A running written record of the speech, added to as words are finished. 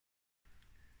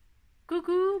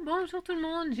Coucou, bonjour tout le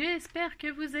monde, j'espère que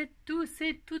vous êtes tous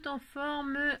et toutes en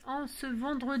forme en ce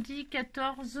vendredi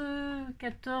 14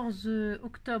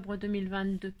 octobre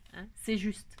 2022, hein, c'est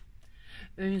juste.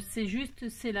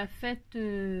 C'est la fête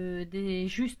des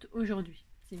justes aujourd'hui.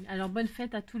 Alors bonne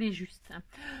fête à tous les justes.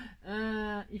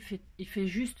 Hein. Il fait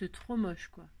juste trop moche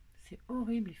quoi, c'est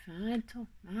horrible, il fait un temps,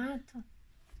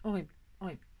 horrible,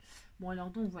 horrible. Bon alors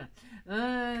donc voilà,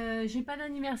 j'ai pas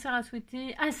d'anniversaire à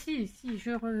souhaiter. Ah si,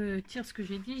 je retire ce que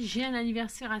j'ai dit. J'ai un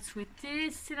anniversaire à souhaiter.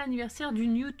 C'est l'anniversaire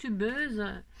d'une youtubeuse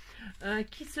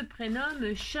qui se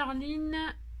prénomme Charline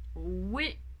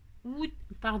Outteryck.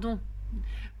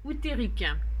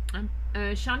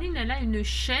 Charline, elle a une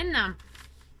chaîne.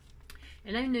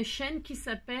 Elle a une chaîne qui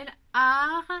s'appelle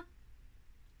ART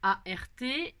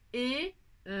et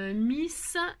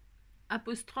Miss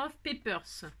apostrophe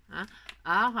Papers, hein.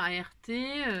 ART,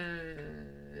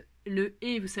 le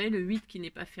et, vous savez, le 8 qui n'est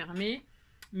pas fermé,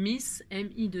 Miss,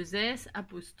 M-I-2-S,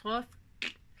 apostrophe,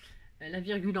 la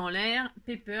virgule en l'air,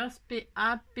 Papers,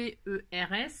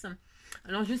 P-A-P-E-R-S.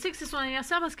 Alors, je sais que c'est son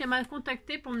anniversaire parce qu'elle m'a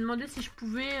contacté pour me demander si je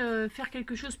pouvais faire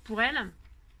quelque chose pour elle.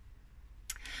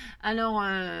 Alors,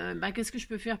 qu'est-ce que je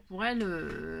peux faire pour elle?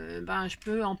 Je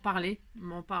peux m'en parler,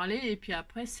 et puis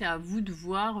après, c'est à vous de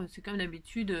voir. C'est comme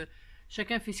d'habitude,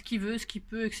 chacun fait ce qu'il veut, ce qu'il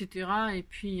peut, etc. Et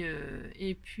puis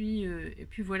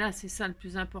voilà, c'est ça le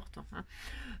plus important. Hein.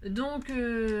 Donc,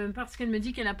 parce qu'elle me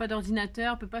dit qu'elle n'a pas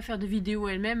d'ordinateur, elle ne peut pas faire de vidéo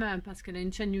elle-même, parce qu'elle a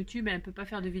une chaîne YouTube, elle ne peut pas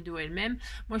faire de vidéo elle-même.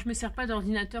 Moi, je ne me sers pas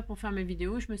d'ordinateur pour faire mes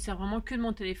vidéos, je me sers vraiment que de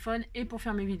mon téléphone, et pour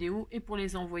faire mes vidéos, et pour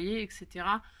les envoyer, etc.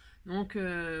 Donc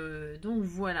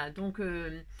voilà,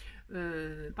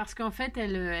 parce qu'en fait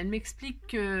elle m'explique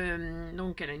que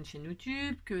donc elle a une chaîne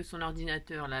YouTube, que son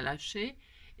ordinateur l'a lâché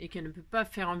et qu'elle ne peut pas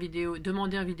faire en vidéo,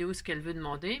 demander en vidéo ce qu'elle veut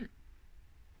demander.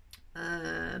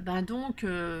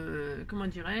 Comment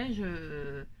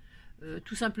dirais-je,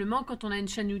 tout simplement, quand on a une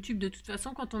chaîne YouTube, de toute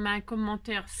façon, quand on met un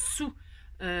commentaire sous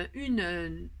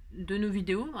une de nos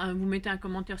vidéos, hein, vous mettez un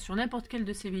commentaire sur n'importe quelle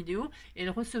de ces vidéos et elle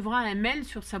recevra un mail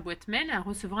sur sa boîte mail, elle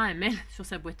recevra un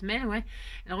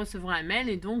mail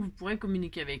et donc vous pourrez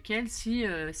communiquer avec elle si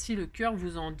le cœur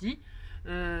vous en dit.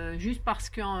 Juste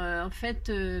parce qu'en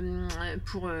fait,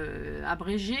 pour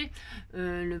abréger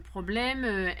le problème,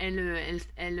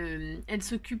 elle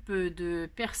s'occupe de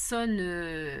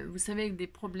personnes, vous savez, avec des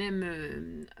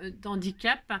problèmes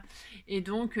d'handicap, et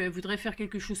donc elle voudrait faire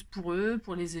quelque chose pour eux,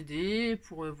 pour les aider,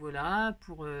 pour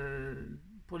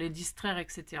les distraire,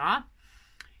 etc.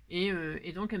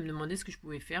 Et donc elle me demandait ce que je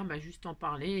pouvais faire, juste en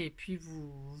parler, et puis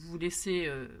vous laisser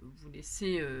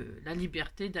la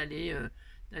liberté d'aller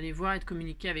voir et de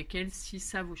communiquer avec elle si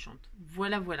ça vous chante.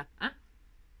 Voilà, hein.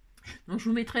 Donc je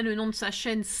vous mettrai le nom de sa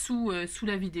chaîne sous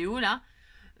la vidéo là.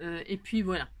 Et puis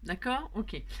voilà, d'accord?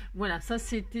 Ok. Voilà, ça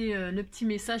c'était le petit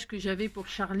message que j'avais pour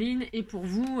Charline et pour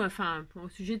vous, enfin au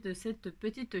sujet de cette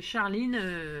petite Charline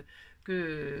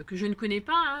que je ne connais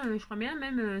pas, hein, je crois bien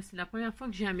même, c'est la première fois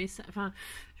que j'ai un message, enfin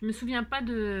je me souviens pas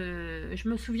de, je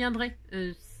me souviendrai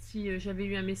si j'avais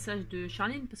eu un message de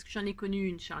Charline, parce que j'en ai connu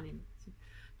une Charline.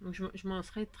 Donc je m'en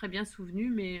serais très bien souvenu,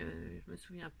 mais je me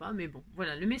souviens pas. Mais bon,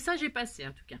 voilà, le message est passé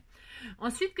en tout cas.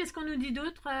 Ensuite, qu'est-ce qu'on nous dit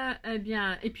d'autre? Eh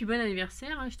bien, et puis bon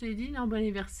anniversaire, hein, je te l'ai dit, non, bon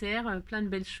anniversaire, plein de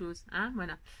belles choses, hein,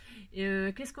 voilà.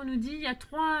 Qu'est-ce qu'on nous dit? Il y a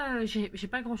trois, j'ai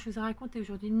pas grand-chose à raconter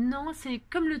aujourd'hui. Non, c'est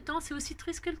comme le temps, c'est aussi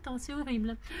triste que le temps, c'est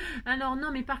horrible. Alors non,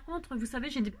 mais par contre, vous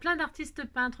savez, j'ai plein d'artistes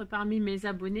peintres parmi mes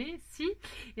abonnés, si.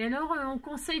 Et alors, on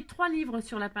conseille 3 livres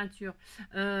sur la peinture.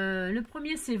 Le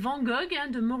premier, c'est Van Gogh, hein,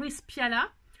 de Maurice Pialat.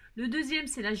 Le deuxième,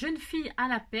 c'est La jeune fille à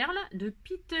la perle de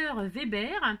Peter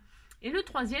Weber. Et le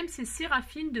troisième, c'est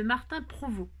Séraphine de Martin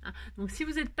Provost. Donc, si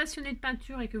vous êtes passionné de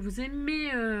peinture et que vous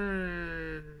aimez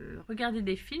regarder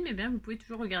des films, eh bien, vous pouvez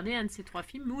toujours regarder un de ces 3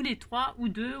 films, ou les 3, ou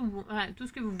 2, ou tout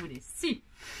ce que vous voulez. Si.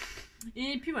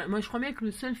 Et puis voilà, moi je crois bien que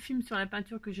le seul film sur la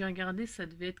peinture que j'ai regardé, ça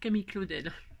devait être Camille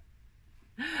Claudel.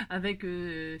 Avec,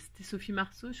 c'était Sophie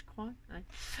Marceau, je crois, ouais,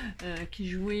 qui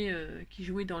jouait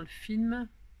dans le film.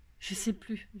 Je sais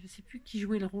plus qui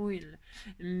jouait le rôle,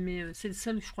 mais c'est le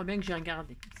seul, je crois bien, que j'ai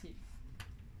regardé.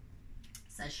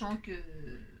 Sachant que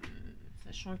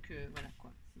voilà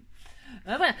quoi.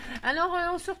 Voilà. Alors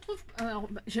on se retrouve. Alors,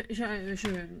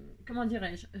 comment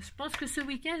dirais-je? Je pense que ce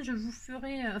week-end je vous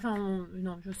ferai.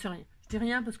 Non, je sais rien. Je dis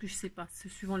rien parce que je sais pas. C'est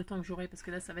suivant le temps que j'aurai, parce que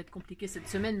là ça va être compliqué cette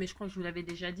semaine, mais je crois que je vous l'avais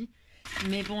déjà dit.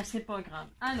 Mais bon, c'est pas grave.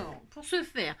 Alors, pour ce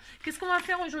faire, qu'est-ce qu'on va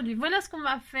faire aujourd'hui? Voilà ce qu'on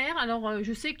va faire. Alors,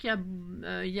 je sais qu'il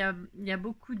y a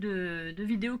beaucoup de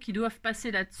vidéos qui doivent passer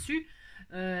là-dessus.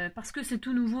 Parce que c'est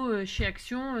tout nouveau chez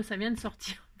Action, ça vient de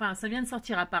sortir. Enfin, ça vient de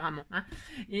sortir apparemment. Hein.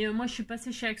 Et moi, je suis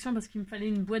passée chez Action parce qu'il me fallait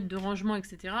une boîte de rangement,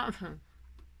 etc. Enfin,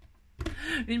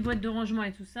 une boîte de rangement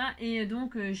et tout ça. Et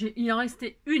donc, il en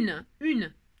restait une.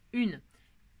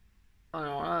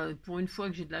 Alors là, pour une fois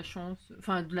que j'ai de la chance,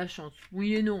 enfin de la chance,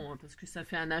 oui et non, hein, parce que ça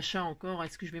fait un achat encore,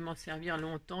 est-ce que je vais m'en servir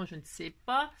longtemps, je ne sais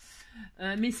pas,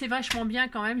 mais c'est vachement bien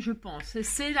quand même, je pense.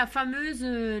 C'est la fameuse,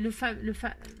 je sais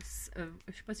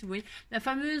pas si vous voyez, la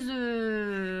fameuse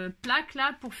plaque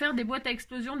là pour faire des boîtes à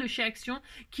explosion de chez Action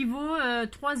qui vaut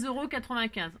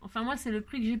 3,95 €. Enfin moi c'est le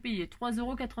prix que j'ai payé,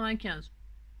 3,95 €.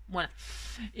 Voilà.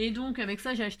 Et donc, avec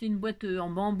ça, j'ai acheté une boîte en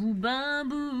bambou noir,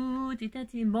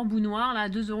 là, à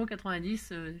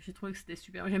 2,90 €. J'ai trouvé que c'était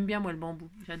super. J'aime bien, moi, le bambou.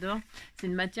 J'adore. C'est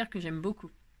une matière que j'aime beaucoup.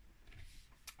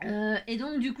 Et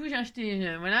donc, du coup, j'ai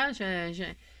acheté, voilà,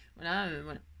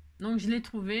 voilà. Donc, je l'ai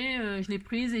trouvée, je l'ai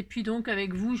prise. Et puis, donc,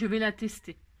 avec vous, je vais la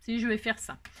tester. Si, je vais faire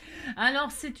ça.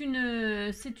 Alors, c'est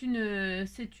une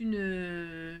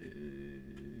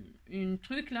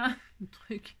truc, là. Un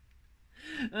truc.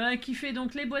 Qui fait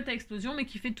donc les boîtes à explosion, mais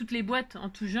qui fait toutes les boîtes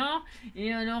en tout genre.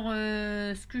 Et alors,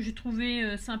 ce que j'ai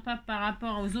trouvé sympa par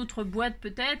rapport aux autres boîtes,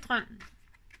 peut-être,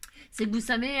 c'est que vous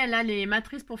savez, elle a les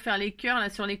matrices pour faire les cœurs là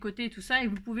sur les côtés et tout ça. Et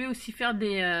vous pouvez aussi faire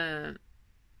des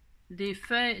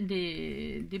feuilles,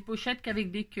 des pochettes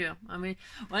qu'avec des cœurs. Ah, mais...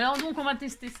 Alors donc on va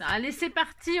tester ça. Allez, c'est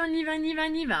parti, on y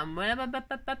va. Voilà,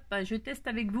 je teste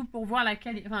avec vous pour voir la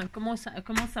qualité, enfin comment ça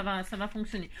va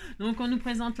fonctionner. Donc on nous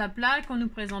présente la plaque, on nous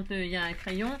présente, il y a un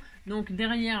crayon. Donc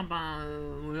derrière,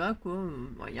 voilà quoi,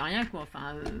 il n'y a rien quoi.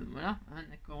 Enfin voilà, hein,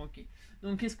 d'accord, ok.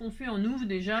 Donc qu'est-ce qu'on fait? On ouvre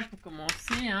déjà pour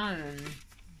commencer. Hein,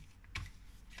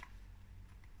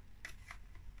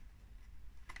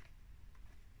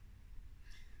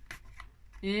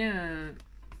 Et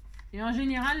en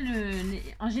général,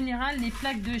 les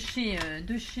plaques de chez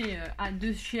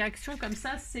Action comme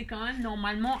ça, c'est quand même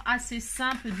normalement assez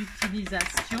simple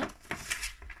d'utilisation.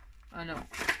 Alors,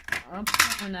 hop,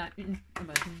 on a une...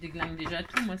 je déglingue déjà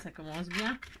tout, moi ça commence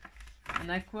bien. On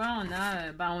a quoi? On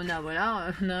a,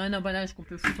 voilà, on a un emballage qu'on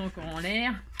peut foutre encore en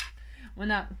l'air.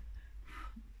 On a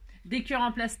des cœurs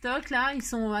en plastoc, là, ils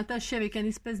sont attachés avec un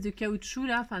espèce de caoutchouc,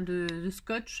 là, enfin de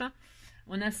scotch.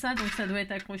 On a ça, donc ça doit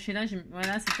être accroché là.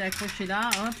 Voilà, c'était accroché là.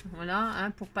 Hop, voilà,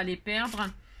 hein, pour pas les perdre.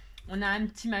 On a un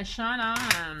petit machin là.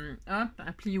 Hop,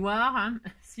 un plioir. Hein,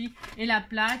 si. Et la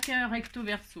plaque recto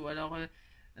verso. Alors,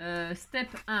 step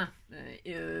 1,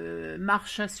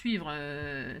 marche à suivre.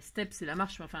 Step, c'est la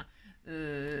marche. Enfin,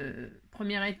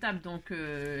 première étape, donc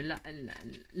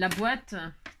la boîte.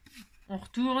 On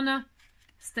retourne.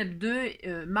 Step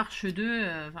 2, marche 2,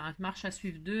 enfin, marche à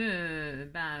suivre 2,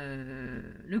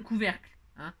 le couvercle.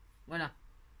 Hein, voilà.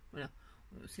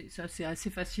 Ça, c'est assez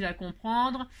facile à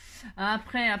comprendre.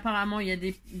 Après, apparemment, il y a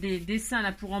des dessins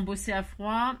là pour embosser à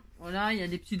froid. Voilà, il y a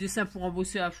des petits dessins pour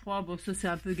embosser à froid. Bon, ça, c'est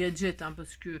un peu gadget, hein,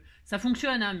 parce que ça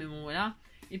fonctionne, hein, mais bon, voilà.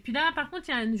 Et puis là, par contre,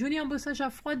 il y a un joli embossage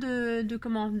à froid voilà,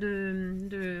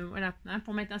 hein,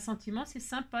 pour mettre un sentiment. C'est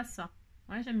sympa, ça.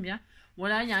 Ouais, j'aime bien.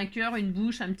 Voilà, il y a un cœur, une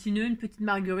bouche, un petit nœud, une petite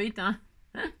marguerite. Hein.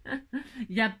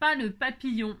 Il n'y a pas le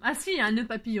papillon. Ah si, il y a un nœud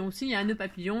papillon. Si, il y a un nœud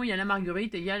papillon, il y a la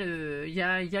marguerite, et il y a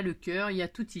le cœur, il y a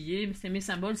tout y est. C'est mes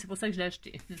symboles, c'est pour ça que je l'ai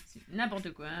acheté.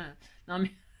 N'importe quoi. Hein. Non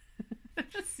mais,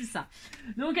 c'est ça.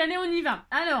 Donc allez, on y va.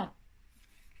 Alors,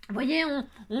 vous voyez,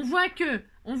 on voit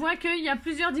qu'il y a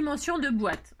plusieurs dimensions de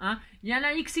boîte. Hein. Il y a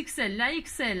la XXL, la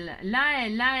XL, la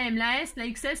L, la M, la S, la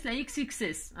XS, la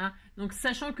XXS. Hein. Donc,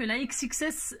 sachant que la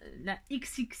XXS,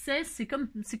 c'est comme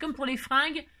pour les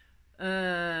fringues,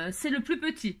 c'est le plus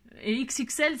petit. Et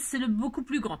XXL, c'est le beaucoup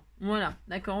plus grand. Voilà,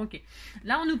 d'accord, ok.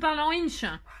 Là, on nous parle en inch.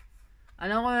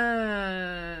 Alors,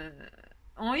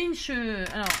 en inch,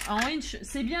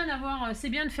 c'est bien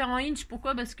de faire en inch.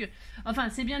 Pourquoi? Parce que, enfin,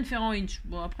 c'est bien de faire en inch.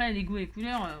 Bon, après, les goûts et les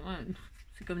couleurs, ouais,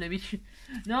 c'est comme d'habitude.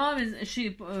 Non, mais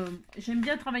j'aime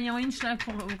bien travailler en inch, là,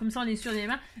 comme ça, on est sûr des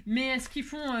mains. Mais ce qu'ils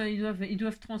font, ils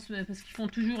doivent transmettre, parce qu'ils font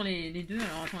toujours les deux.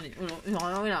 Alors, attendez,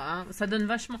 voilà, hein, ça donne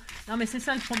vachement. Non, mais c'est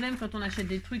ça le problème quand on achète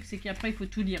des trucs, c'est qu'après, il faut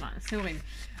tout lire. Hein, c'est horrible.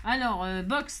 Alors,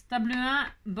 box, table 1,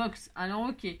 box. Alors,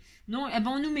 ok. Non, eh ben,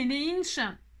 on nous met les inches.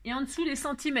 Et en dessous les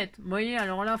centimètres. Vous voyez,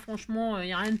 alors là, franchement, il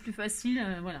n'y a rien de plus facile.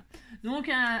 Voilà. Donc,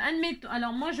 admettons.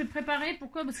 Alors, moi, je préparais.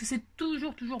 Pourquoi? Parce que c'est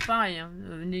toujours pareil. Hein.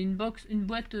 Une boîte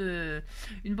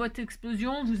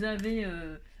explosion. Vous avez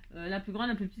la plus grande,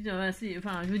 la plus petite.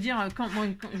 Enfin, je veux dire, quand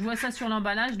je vois ça sur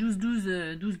l'emballage,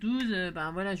 12-12,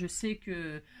 ben voilà, je sais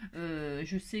que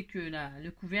le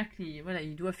couvercle,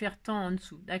 il doit faire tant en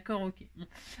dessous. D'accord, ok. Bon.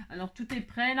 Alors, tout est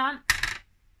prêt là.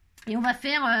 Et on va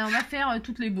faire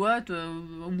toutes les boîtes,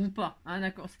 ou pas, hein,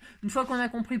 d'accord. Une fois qu'on a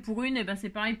compris pour une, et ben c'est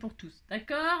pareil pour tous,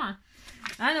 d'accord.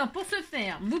 Alors, pour ce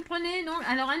faire, vous prenez, donc,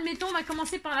 alors admettons, on va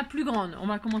commencer par la plus grande. On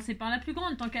va commencer par la plus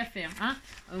grande, tant qu'à faire, hein.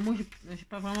 Moi, j'ai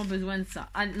pas vraiment besoin de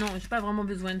ça. Ah, non, j'ai pas vraiment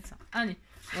besoin de ça. Allez,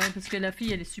 ouais, parce que la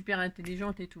fille, elle est super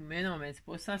intelligente et tout. Mais non, mais c'est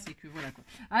pour ça, c'est que voilà, quoi.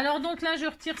 Alors, donc là, je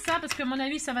retire ça, parce que à mon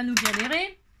avis, ça va nous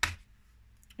galérer.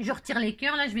 Je retire les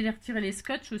cœurs, là, je vais les retirer les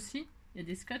scotch aussi. Il y a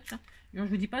des scotch, hein. Non, je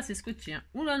vous dis pas, c'est scotché. Hein.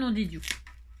 Oula, non, d'idiot.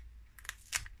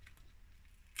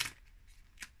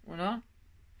 Voilà.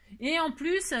 Et en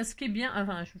plus, ce qui est bien,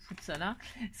 enfin, je vous fous de ça là.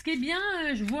 Ce qui est bien,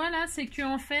 je vois là, c'est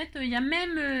qu'en fait, il y a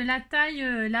même la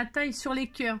taille sur les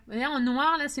cœurs. Vous voyez, en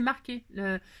noir, là, c'est marqué.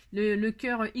 Le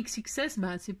cœur XXS,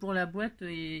 bah, c'est pour la boîte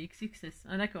XXS.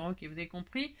 Ah, d'accord, ok, vous avez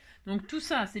compris. Donc, tout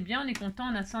ça, c'est bien, on est content,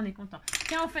 on a ça, on est content.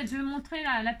 Tiens, en fait, je vais vous montrer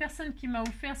la personne qui m'a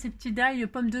offert ces petits die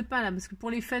pommes de pin, là, parce que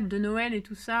pour les fêtes de Noël et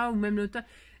tout ça, ou même l'automne,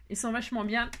 ils sont vachement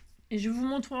bien. Et je vous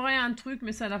montrerai un truc,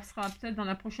 mais ça sera peut-être dans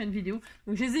la prochaine vidéo.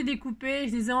 Donc, je les ai découpés,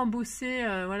 je les ai embossés,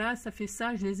 voilà, ça fait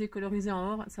ça. Je les ai colorisés en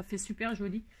or, ça fait super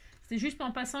joli. C'est juste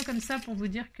en passant comme ça pour vous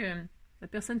dire que la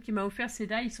personne qui m'a offert ces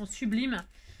die, ils sont sublimes.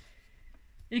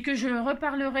 Et que je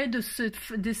reparlerai de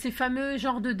ces fameux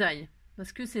genres de die.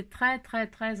 Parce que c'est très, très,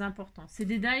 très important. C'est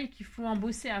des die qu'il faut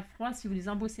embosser à froid. Si vous les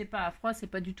embossez pas à froid, c'est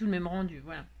pas du tout le même rendu.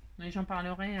 Voilà. Mais j'en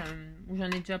parlerai, ou j'en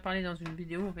ai déjà parlé dans une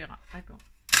vidéo, on verra. D'accord.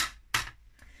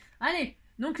 Allez,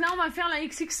 donc là, on va faire la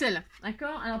XXL,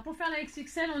 d'accord? Alors, pour faire la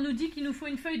XXL, on nous dit qu'il nous faut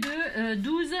une feuille de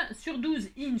 12 sur 12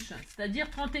 inches, c'est-à-dire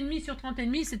 30,5 sur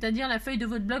 30,5, c'est-à-dire la feuille de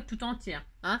votre bloc tout entière,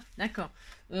 hein? D'accord.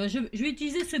 Je vais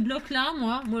utiliser ce bloc-là,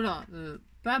 moi, voilà,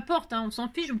 peu importe, hein, on s'en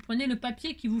fiche, vous prenez le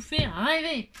papier qui vous fait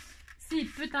rêver. Si,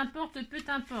 peu importe, peu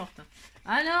importe.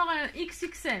 Alors,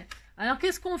 XXL. Alors,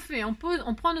 qu'est-ce qu'on fait? On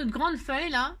prend notre grande feuille,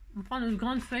 là, on prend notre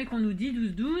grande feuille qu'on nous dit,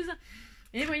 12-12,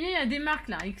 et vous voyez, il y a des marques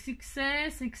là,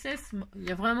 XXS, XS, il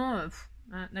y a vraiment...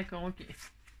 hein, d'accord, ok.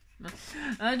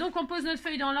 Donc on pose notre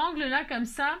feuille dans l'angle là, comme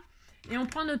ça, et on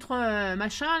prend notre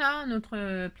machin là,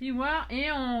 notre plioir,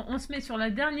 et on se met sur la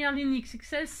dernière ligne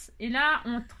XXS, et là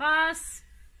on trace,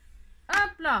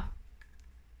 hop là.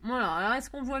 Voilà, alors est-ce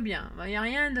qu'on voit bien? Il n'y a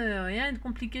rien de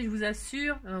compliqué, je vous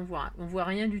assure, on voit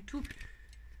rien du tout.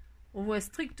 On voit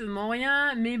strictement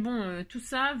rien, mais bon, tout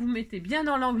ça, vous mettez bien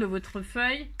dans l'angle votre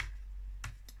feuille.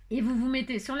 Et vous vous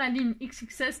mettez sur la ligne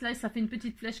XXS, là, ça fait une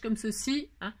petite flèche comme ceci,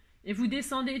 hein, et vous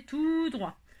descendez tout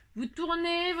droit. Vous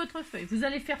tournez votre feuille. Vous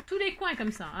allez faire tous les coins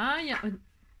comme ça. Hein,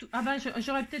 ah bah,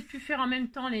 j'aurais peut-être pu faire en même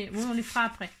temps les... Bon, on les fera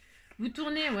après. Vous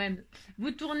tournez, ouais.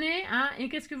 Vous tournez, hein, et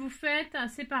qu'est-ce que vous faites?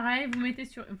 C'est pareil, vous mettez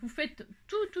sur... Vous faites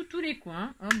tous les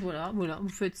coins. Hein, voilà, vous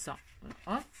faites ça.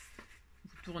 Voilà, hop.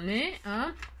 Vous tournez,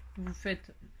 hein, vous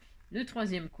faites le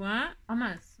troisième coin. Ah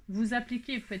mince. Vous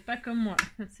appliquez, vous ne faites pas comme moi,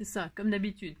 c'est ça, comme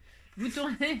d'habitude. Vous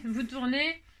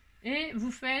tournez et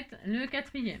vous faites le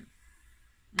quatrième.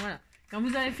 Voilà. Quand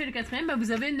vous avez fait le quatrième, bah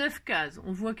vous avez 9 cases.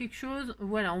 On voit quelque chose,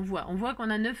 voilà, on voit qu'on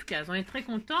a 9 cases. On est très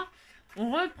content.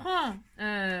 On reprend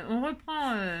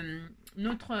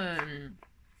notre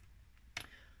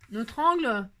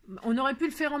angle. On aurait pu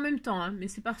le faire en même temps, hein, mais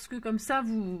c'est parce que comme ça,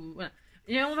 vous... Voilà.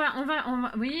 Et on va, vous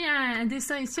voyez un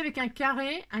dessin ici avec un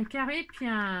carré, puis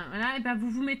voilà, et ben vous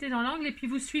vous mettez dans l'angle et puis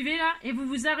vous suivez là et vous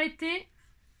vous arrêtez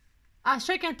à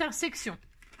chaque intersection.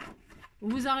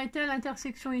 Vous vous arrêtez à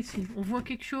l'intersection ici. On voit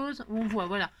quelque chose, on voit,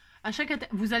 voilà. À chaque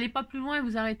vous n'allez pas plus loin et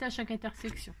vous arrêtez à chaque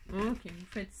intersection. Ok, vous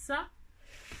faites ça.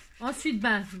 Ensuite,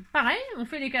 ben pareil, on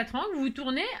fait les 4 angles, vous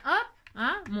tournez, hop,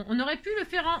 hein. Bon, on aurait pu le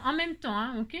faire en même temps,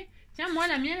 hein, ok. Tiens, moi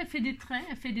la mienne, elle fait des traits,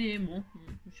 elle fait des, bon,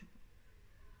 je sais pas.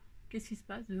 Qu'est-ce qui se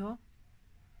passe dehors?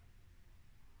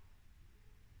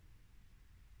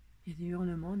 Il y a des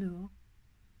hurlements dehors.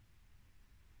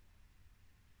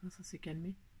 Ah, ça s'est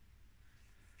calmé.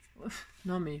 Ouf,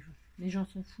 non mais les gens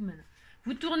sont fous maintenant.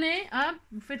 Vous tournez, hop,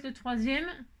 vous faites le troisième.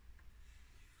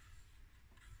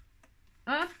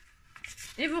 Hop.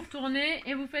 Et vous retournez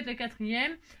et vous faites le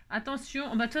quatrième.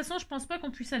 Attention, bah, de toute façon je pense pas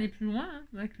qu'on puisse aller plus loin, hein,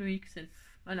 avec le XL.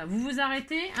 Voilà, vous vous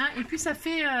arrêtez, hein, et puis ça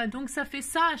fait donc ça fait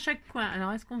ça à chaque coin.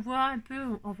 Alors est-ce qu'on voit un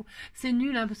peu? C'est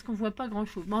nul, hein, parce qu'on voit pas grand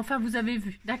chose. Mais enfin vous avez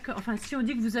vu, d'accord. Enfin si on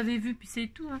dit que vous avez vu, puis c'est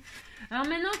tout. Hein. Alors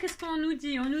maintenant qu'est-ce qu'on nous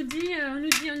dit? On nous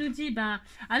dit, ben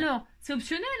alors c'est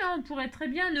optionnel, hein, on pourrait très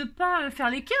bien ne pas faire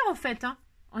les cœurs en fait. Hein.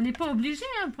 On n'est pas obligé.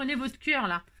 Hein, prenez votre cœur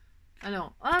là.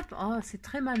 Alors hop, oh c'est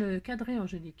très mal cadré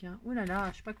Angélique. Hein. Oh là là,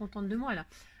 je suis pas contente de moi là.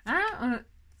 Hein,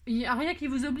 il n'y a rien qui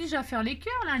vous oblige à faire les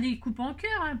cœurs, là, les coupes en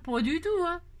cœur, hein, pas du tout.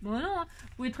 Hein. Bon, non, hein. Vous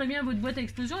pouvez très bien, votre boîte à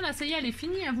explosion, là, ça y est, elle est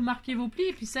finie. Hein. Vous marquez vos plis,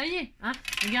 et puis ça y est. Hein.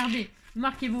 Regardez, vous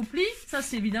marquez vos plis, ça,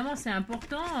 c'est évidemment, c'est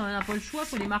important. On n'a pas le choix, il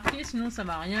faut les marquer, sinon ça ne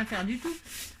va rien faire du tout.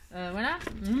 Voilà,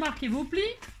 vous marquez vos plis.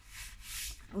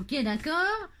 Ok,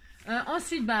 d'accord.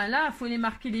 Ensuite, bah, là, il faut les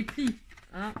marquer les plis.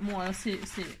 Hein. Bon, alors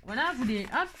voilà, vous les,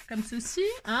 hop, comme ceci,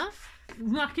 hein.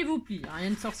 Vous marquez vos plis.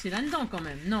 Rien de sorcier là-dedans, quand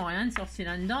même. Non, rien de sorcier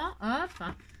là-dedans, hop.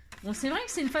 Hein. Bon, c'est vrai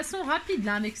que c'est une façon rapide,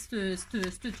 là, avec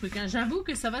ce truc. Hein. J'avoue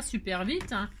que ça va super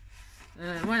vite. Hein.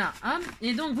 Voilà, hop.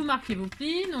 Et donc, vous marquez vos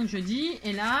plis. Donc, je dis,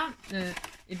 et là,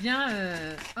 eh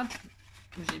bien, hop,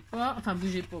 bougez pas. Enfin,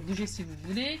 bougez pas, bougez si vous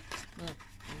voulez. Bon,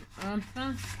 hop.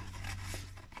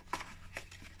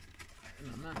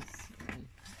 Oh, mince.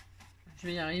 Je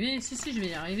vais y arriver. Si, je vais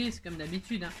y arriver. C'est comme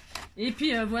d'habitude. Hein. Et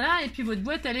puis, voilà. Et puis, votre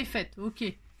boîte, elle est faite. Ok.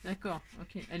 D'accord.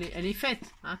 Ok. Elle est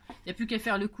faite. Hein. Il n'y a plus qu'à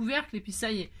faire le couvercle. Et puis,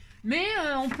 ça y est. Mais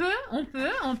on peut,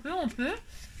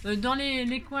 dans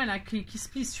les coins là qui se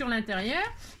plissent sur l'intérieur,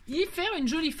 y faire une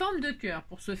jolie forme de cœur.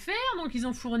 Pour ce faire, donc, ils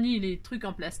ont fourni les trucs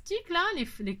en plastique, là,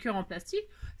 les cœurs en plastique.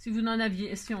 Si vous n'en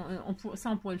aviez... Si on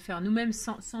pourrait le faire nous-mêmes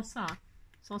sans ça. Hein.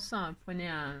 Sans ça, hein.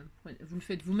 Vous le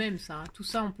faites vous-même, ça. Hein. Tout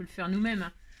ça, on peut le faire nous-mêmes.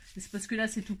 Hein. C'est parce que là,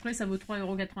 c'est tout prêt, ça vaut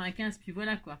 3,95 €, puis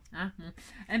voilà, quoi. Hein. Bon.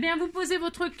 Eh bien, vous posez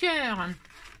votre cœur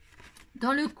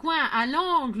dans le coin, à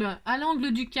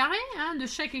l'angle du carré, hein, de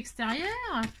chaque extérieur.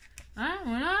 Hein,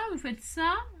 voilà, vous faites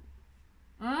ça.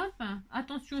 Hop.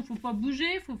 Attention, il ne faut pas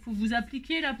bouger, il faut vous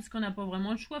appliquer, là, parce qu'on n'a pas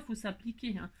vraiment le choix, il faut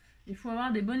s'appliquer. Hein. Il faut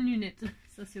avoir des bonnes lunettes.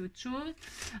 Ça, c'est autre chose.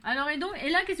 Alors, et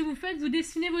là, qu'est-ce que vous faites? Vous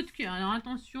dessinez votre cœur. Alors,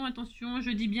 attention,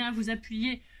 je dis bien, vous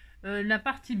appuyez la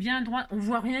partie bien droite. On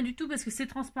voit rien du tout parce que c'est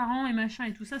transparent et machin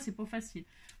et tout ça, c'est pas facile.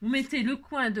 Vous mettez le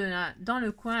coin dans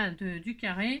le coin du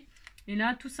carré. Et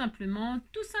là, tout simplement,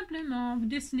 vous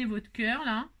dessinez votre cœur,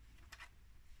 là.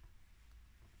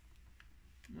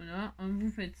 Voilà,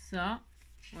 vous faites ça.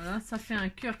 Voilà, ça fait un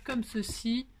cœur comme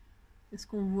ceci. Est-ce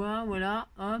qu'on voit? Voilà,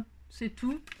 hop, c'est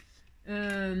tout.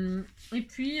 Et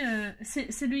puis,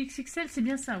 c'est le XXL, c'est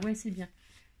bien ça, ouais, c'est bien.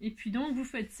 Et puis donc, vous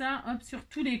faites ça, hop, sur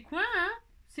tous les coins, hein.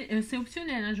 C'est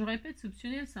optionnel, hein, je répète, c'est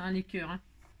optionnel, ça, hein, les cœurs.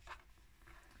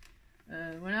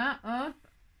 Hein. Voilà, hop,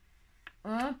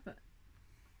 hop,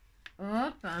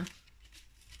 hop.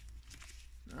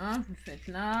 Hein, vous le faites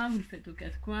là, vous le faites aux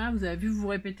quatre coins. Vous avez vu, vous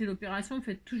répétez l'opération, vous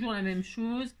faites toujours la même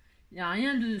chose. Il n'y a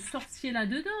rien de sorcier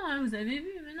là-dedans, hein, vous avez vu,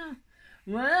 maintenant.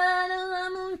 Voilà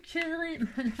mon cœur.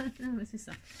 C'est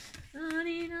ça.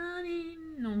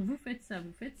 Donc vous faites ça,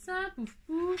 pouf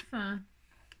pouf.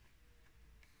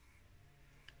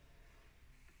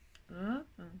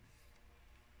 Hop.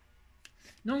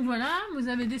 Donc voilà, vous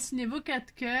avez dessiné vos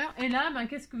 4 cœurs. Et là, ben,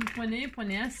 qu'est-ce que vous prenez? Vous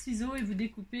prenez un ciseau et vous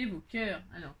découpez vos cœurs.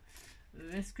 Alors,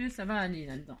 est-ce que ça va aller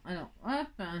là-dedans? Alors,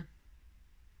 hop.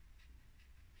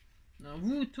 Alors,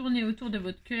 vous tournez autour de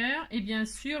votre cœur. Et bien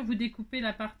sûr, vous découpez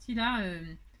la partie là,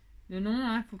 le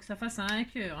long. Il faut que ça fasse un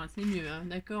cœur. Hein, c'est mieux. Hein,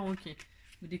 d'accord, ok.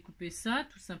 Vous découpez ça,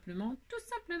 tout simplement. Tout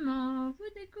simplement, vous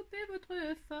découpez votre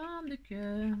forme de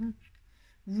cœur.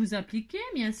 Vous appliquez,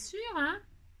 bien sûr. Hein.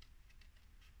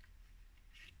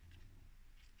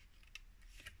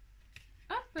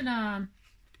 Hop là.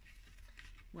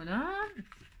 Voilà.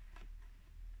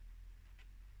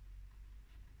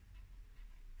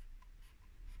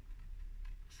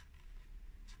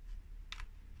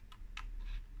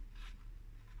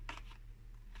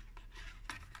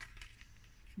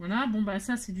 Voilà, bon bah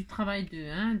ça c'est du travail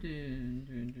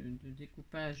de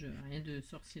découpage, rien de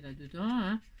sorcier là-dedans.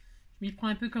 Hein. Je m'y prends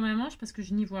un peu comme un manche parce que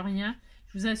je n'y vois rien.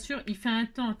 Je vous assure, il fait un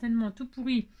temps tellement tout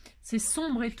pourri. C'est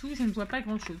sombre et tout, je ne vois pas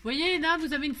grand-chose. Vous voyez, là,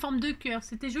 vous avez une forme de cœur.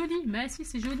 C'était joli. Mais si,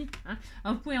 c'est joli. Hein.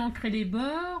 Alors, vous pouvez ancrer les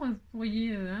bords. Vous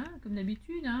pourriez, hein, comme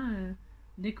d'habitude, hein,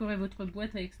 décorer votre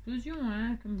boîte à explosion.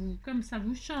 Hein, comme ça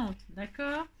vous chante.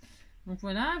 D'accord? Donc,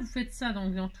 voilà, vous faites ça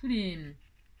donc, dans tous les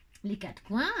 4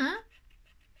 coins. Hein.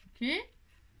 Ok?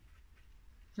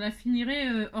 Je la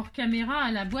finirai hors caméra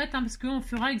à la boîte, hein, parce qu'on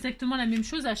fera exactement la même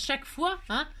chose à chaque fois.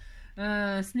 Hein.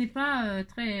 Ce n'est pas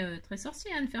très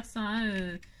sorcier hein, de faire ça.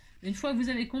 Hein. Une fois que vous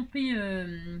avez compris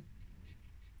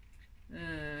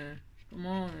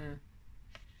comment...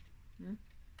 hein.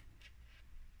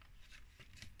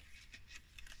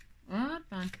 Hop.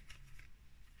 Hein.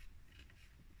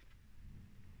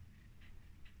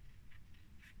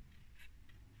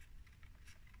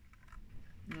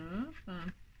 Hop. Hein.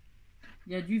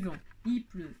 Il y a du vent, il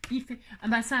pleut, il fait... Ah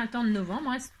bah c'est un temps de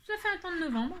novembre, hein. C'est tout à fait un temps de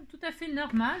novembre, tout à fait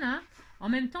normal. Hein. En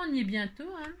même temps, on y est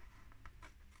bientôt. Hein.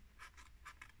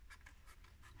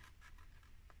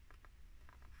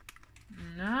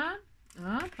 Là,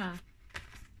 hop.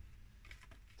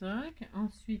 Toc,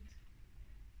 ensuite,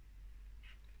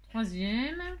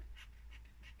 troisième.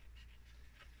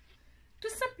 Tout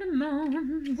simplement,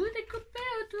 vous découpez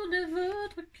autour de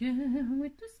votre cœur. Oui,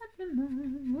 tout simplement,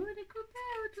 vous découpez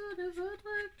autour de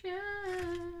votre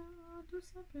cœur. Tout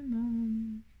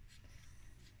simplement.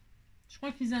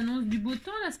 crois qu'ils annoncent du beau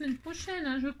temps la semaine prochaine,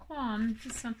 hein, je crois. Hein,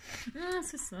 c'est ça. Ah,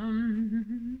 c'est ça.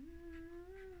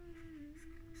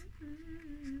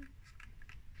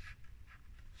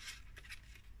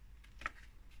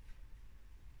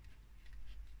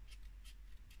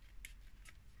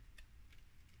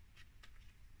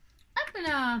 Hop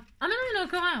là. Ah mais non, il y en a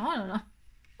encore un. Oh là là.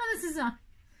 Ah mais c'est ça.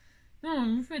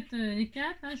 Non, vous faites les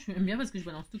 4. Hein, j'aime bien parce que je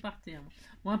balance tout par terre.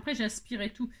 Bon, après, j'aspire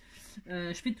et tout.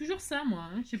 Je fais toujours ça, moi.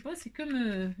 Hein. Je sais pas, c'est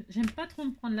comme... j'aime pas trop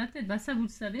me prendre la tête. Bah, ça, vous le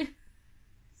savez.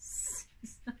 C'est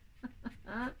ça.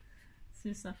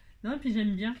 C'est ça. Non, puis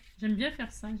j'aime bien. J'aime bien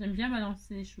faire ça. J'aime bien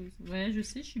balancer les choses. Ouais, je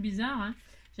sais, je suis bizarre. Hein.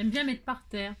 J'aime bien mettre par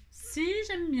terre. Si,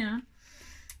 j'aime bien.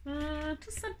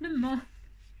 Tout simplement.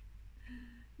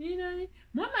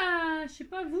 Moi, je sais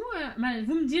pas, vous...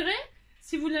 vous me direz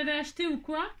si vous l'avez acheté ou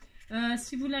quoi.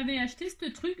 Si vous l'avez acheté, ce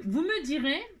truc, vous me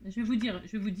direz, je vais vous dire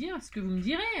ce que vous me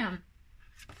direz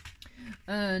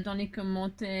dans les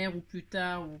commentaires ou plus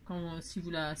tard, ou quand si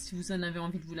vous en avez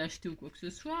envie de vous l'acheter ou quoi que ce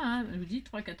soit. Hein, je vous dis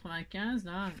 3,95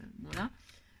 là,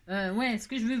 voilà. Ouais, ce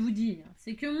que je veux vous dire,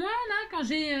 c'est que moi là, quand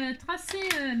j'ai tracé,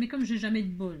 mais comme j'ai jamais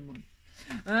de bol, moi,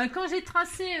 quand j'ai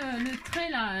tracé le trait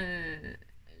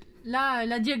là,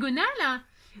 la diagonale.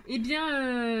 Eh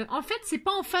bien, en fait, c'est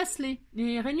pas en face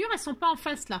les rainures, elles sont pas en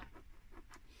face là.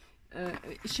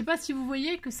 Je sais pas si vous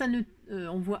voyez que ça ne,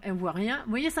 on voit rien. Vous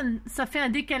voyez, ça fait un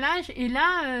décalage et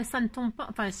là, ça ne tombe pas.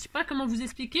 Enfin, je sais pas comment vous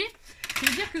expliquer. Ça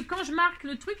veut dire que quand je marque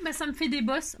le truc, bah, ça me fait des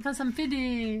bosses. Enfin, ça me fait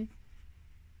des.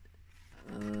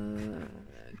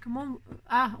 Comment?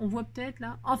 Ah, on voit peut-être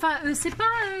là. Enfin, c'est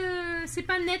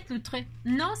pas net le trait.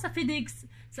 Non, ça fait des.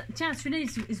 Tiens, celui-là, il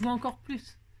se voit encore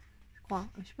plus.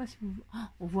 Je sais pas si vous... Oh,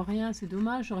 on voit rien, c'est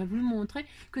dommage, j'aurais voulu montrer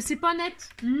que c'est pas net.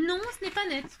 Non, ce n'est pas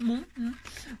net. Bon,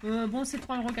 bon c'est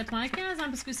 3,95 € hein,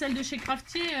 parce que celle de chez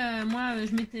Craftier, moi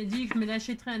je m'étais dit que je me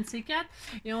l'achèterais un de ces 4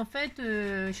 et en fait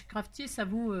chez Craftier ça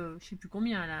vaut je sais plus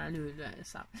combien là,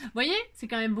 ça. Vous voyez, c'est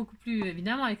quand même beaucoup plus,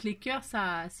 évidemment avec les cœurs,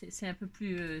 ça c'est un peu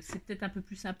plus, c'est peut-être un peu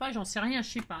plus sympa, j'en sais rien,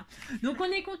 je sais pas. Donc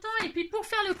on est content. Et puis pour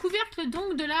faire le couvercle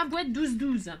donc de la boîte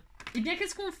 12-12, et bien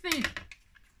qu'est-ce qu'on fait?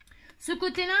 Ce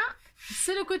côté-là,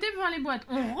 c'est le côté pour les boîtes.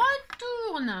 On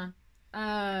retourne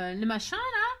le machin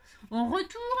là, on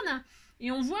retourne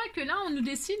et on voit que là, on nous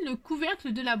dessine le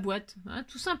couvercle de la boîte, hein,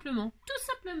 tout simplement. Tout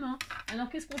simplement. Alors,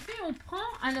 qu'est-ce qu'on fait? On prend,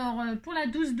 alors, pour la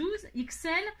 12-12 XL,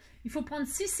 il faut prendre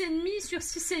 6,5 sur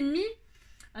 6,5.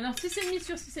 Alors, 6,5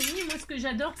 sur 6,5, moi, ce que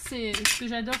j'adore, c'est ce que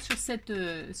j'adore sur cette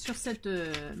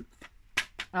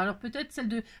alors peut-être celle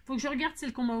de... Faut que je regarde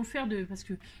celle qu'on m'a offert de... Parce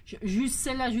que juste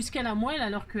celle-là jusqu'à la moelle,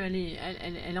 alors qu'elle est...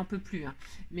 elle en peut plus. Hein.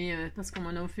 Mais parce qu'on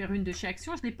m'en a offert une de chez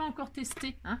Action, je ne l'ai pas encore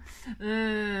testée. Hein.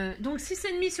 Donc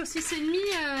 6,5 sur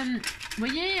 6,5. Vous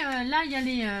voyez, là il y a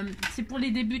les... c'est pour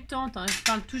les débutantes. Hein. Je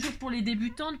parle toujours pour les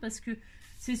débutantes parce que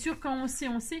c'est sûr quand on sait,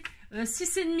 on sait.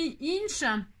 6,5 inch.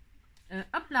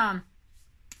 Hop là.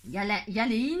 Il y a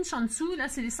les inches en dessous. Là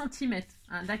c'est les centimètres.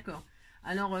 Hein, d'accord.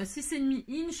 Alors, 6,5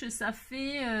 inch, ça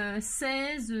fait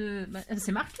 16... bah,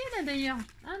 c'est marqué là d'ailleurs.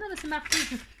 Ah non, bah, c'est marqué.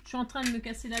 Je suis en train de me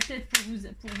casser la tête pour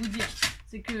vous dire.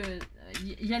 C'est que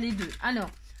il y a les deux.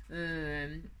 Alors,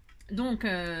 donc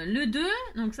le 2,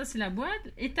 donc ça c'est la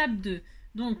boîte. Étape 2.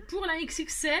 Donc pour la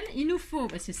XXL, il nous faut,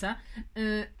 bah, c'est ça,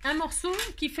 un morceau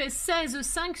qui fait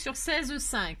 16,5 sur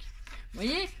 16,5. Vous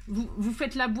voyez, vous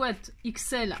faites la boîte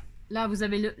XL. Là, vous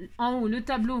avez en haut le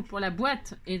tableau pour la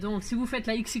boîte. Et donc, si vous faites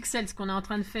la XXL, ce qu'on est en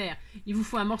train de faire, il vous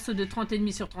faut un morceau de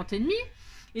 30,5 sur 30,5.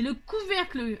 Et le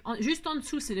couvercle, juste en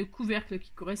dessous, c'est le couvercle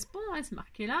qui correspond. Hein, c'est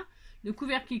marqué là. Le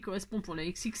couvercle qui correspond pour la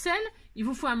XXL. Il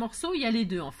vous faut un morceau, il y a les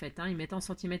deux en fait. Hein, ils mettent en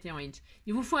centimètres et en inch.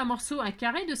 Il vous faut un morceau, un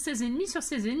carré de 16,5 sur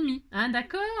 16,5. Hein,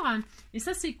 d'accord? Et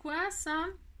ça, c'est quoi ça?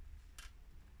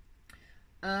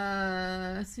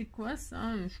 C'est quoi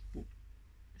ça? Je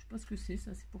sais pas ce que c'est.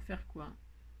 Ça, c'est pour faire quoi?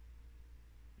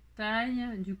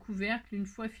 Taille du couvercle une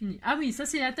fois fini. Ah oui, ça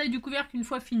c'est la taille du couvercle une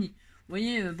fois fini. Vous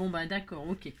voyez, bon bah d'accord,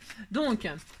 ok. Donc,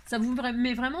 ça vous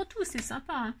met vraiment tout, c'est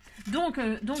sympa. Hein. Donc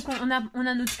on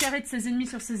a notre carré de 16,5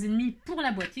 sur 16,5 pour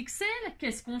la boîte XL.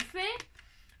 Qu'est-ce qu'on fait?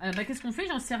 Bah, qu'est-ce qu'on fait?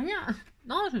 J'en sais rien.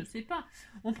 Non, je ne sais pas.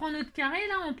 On prend notre carré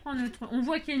là, on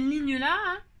voit qu'il y a une ligne là.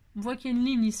 Hein. On voit qu'il y a une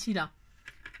ligne ici là.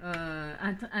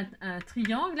 Un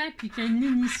triangle là, puis qu'il y a une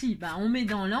ligne ici. Bah, on met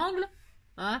dans l'angle.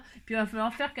 Hein. Puis il va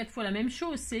falloir faire 4 fois la même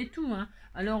chose, c'est tout. Hein.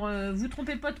 Alors, vous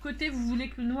trompez pas de côté, vous voulez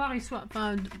que le noir il soit...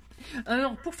 Enfin,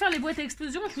 alors, pour faire les boîtes à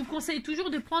explosion, je vous conseille toujours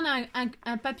de prendre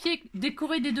un papier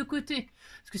décoré des deux côtés.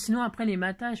 Parce que sinon, après, les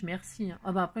matages, merci. Hein.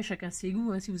 Ah bah après, chacun ses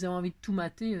goûts. Hein. Si vous avez envie de tout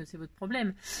mater, c'est votre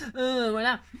problème.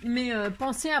 Voilà. Mais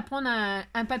pensez à prendre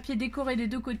un papier décoré des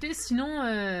deux côtés. Sinon,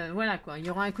 voilà quoi. Il y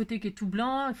aura un côté qui est tout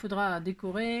blanc. Il faudra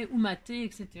décorer ou mater,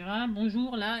 etc.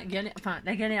 Bonjour, la galère. Enfin,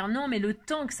 la galère, non, mais le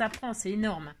temps que ça prend, c'est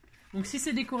énorme. Donc, si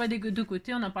c'est décoré des deux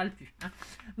côtés, on n'en parle plus. Hein.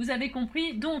 Vous avez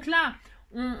compris? Donc là,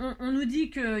 on nous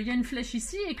dit qu'il y a une flèche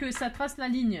ici et que ça trace la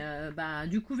ligne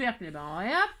du couvercle. Et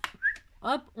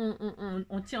hop,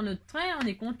 on tire notre trait, on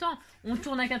est content. On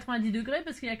tourne à 90 degrés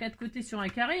parce qu'il y a 4 côtés sur un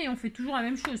carré et on fait toujours la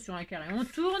même chose sur un carré. On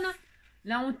tourne,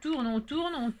 là on tourne, on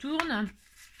tourne.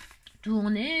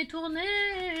 Tournez,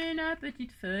 tournez la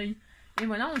petite feuille. Et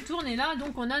voilà, on tourne et là,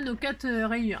 donc on a nos 4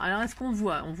 rayures. Alors, est-ce qu'on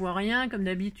voit? On voit rien, comme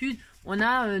d'habitude. On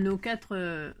a nos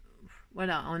 4...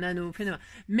 voilà, on a nos phénomènes.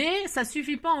 Mais ça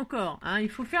suffit pas encore. Hein, il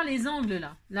faut faire les angles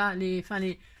là. Là,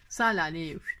 ça là,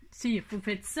 si, vous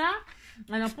faites ça.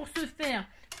 Alors, pour ce faire,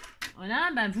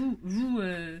 voilà,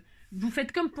 vous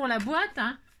faites comme pour la boîte.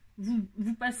 Hein,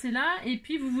 vous passez là et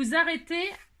puis vous vous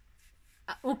arrêtez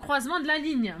au croisement de la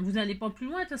ligne. Vous n'allez pas plus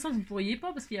loin. De toute façon, vous ne pourriez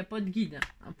pas parce qu'il n'y a pas de guide.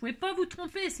 Vous ne pouvez pas vous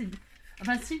tromper.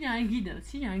 Enfin, s'il y a un guide,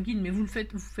 mais vous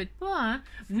faites pas. Hein.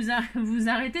 Vous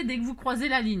arrêtez dès que vous croisez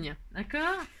la ligne.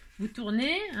 D'accord? Vous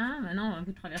tournez. Hein. Maintenant,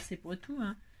 vous traversez pas tout.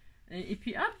 Hein. Et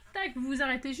puis, hop, tac, vous vous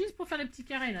arrêtez juste pour faire le petit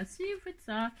carré, là. Si, vous faites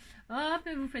ça. Hop,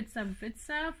 et vous faites ça, vous faites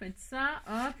ça,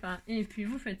 hop. Hein, et puis,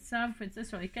 vous faites ça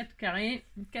sur les 4 carrés,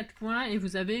 4 coins, et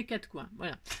vous avez 4 coins.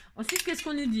 Voilà. Ensuite, qu'est-ce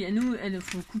qu'on nous dit? Il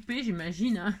faut couper,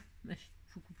 j'imagine. Hein. Il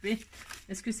faut couper.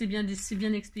 Est-ce que c'est bien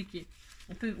expliqué?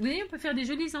 On peut faire des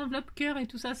jolies enveloppes cœur et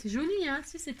tout ça. C'est joli, hein.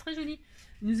 Si, c'est très joli.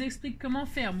 Il nous explique comment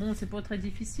faire. Bon, c'est pas très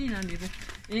difficile, hein, mais bon.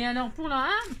 Et alors, pour là,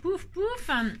 pouf, pouf,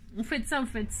 hein, vous faites ça, vous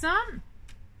faites ça.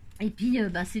 Et puis,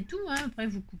 c'est tout. Hein. Après,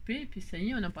 vous coupez. Et puis, ça y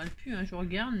est, on n'en parle plus. Hein. Je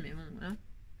regarde, mais bon. Hein.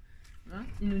 Hein.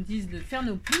 Ils nous disent de faire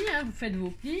nos plis. Hein. Vous faites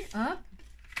vos plis. Hop.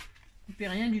 Vous coupez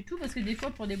rien du tout. Parce que des fois,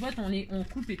 pour des boîtes, on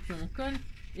coupe et puis on colle.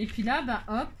 Et puis là,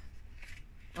 hop.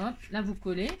 Hop. Là, vous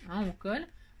collez. Hein, on colle.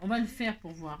 On va le faire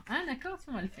pour voir. Hein, d'accord? Si,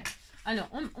 on va le faire.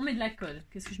 Alors, on met de la colle.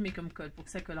 Qu'est-ce que je mets comme colle pour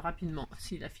que ça colle rapidement?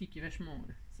 Si, la fille qui est vachement...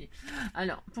 si.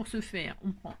 Alors, pour ce faire,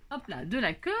 on prend, hop là, de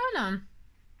la colle.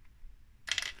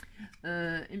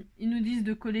 Ils nous disent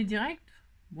de coller direct.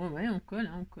 Bon, ouais, on colle,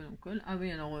 hein, on colle. Ah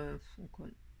oui, alors, on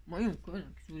colle. Oui, on colle.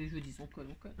 Qu'est-ce que vous voulez que je vous dise? On colle.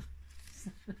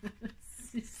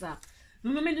 C'est ça.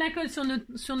 Donc, on met de la colle sur nos...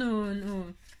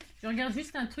 Je regarde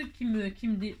juste un truc qui me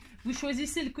dit... Vous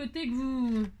choisissez le côté que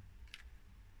vous...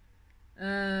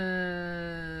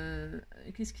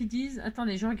 Qu'est-ce qu'ils disent?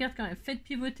 Attendez, je regarde quand même. Faites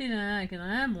pivoter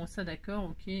là. Bon, ça, d'accord,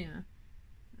 ok. Hein.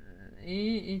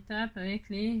 Et étape avec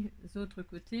les autres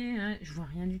côtés. Hein. Je vois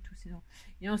rien du tout, c'est long.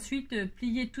 Et ensuite,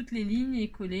 plier toutes les lignes et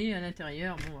coller à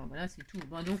l'intérieur. Bon, voilà, c'est tout.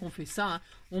 Bon, donc, on fait ça. Hein.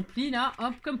 On plie là,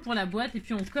 hop, comme pour la boîte. Et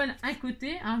puis, on colle un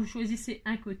côté. Hein. Vous choisissez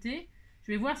un côté.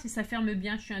 Je vais voir si ça ferme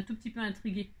bien. Je suis un tout petit peu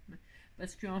intriguée.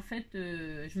 Parce que, en fait,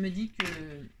 je me dis que...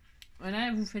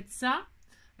 Voilà, vous faites ça.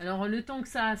 Alors, le temps que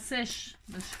ça sèche,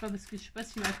 je sais pas, parce que je sais pas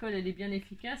si ma colle, elle est bien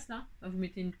efficace, là. Vous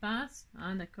mettez une pince.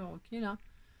 Hein, d'accord, ok, là.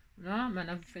 Voilà,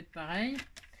 là, vous faites pareil.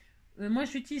 Moi,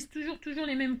 j'utilise toujours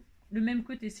le même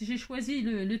côté. Si j'ai choisi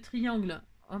le triangle,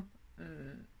 hop,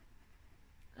 de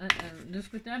ce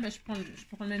côté-là, je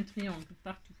prends le même triangle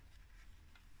partout.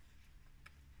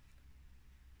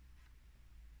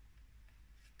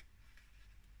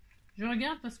 Je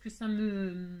regarde parce que ça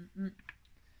me...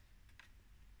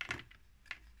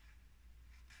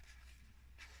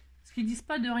 Parce qu'ils disent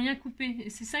pas de rien couper. Et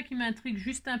c'est ça qui m'intrigue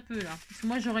juste un peu, là. Parce que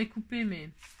moi, j'aurais coupé, mais...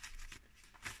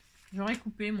 J'aurais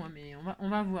coupé, moi, mais on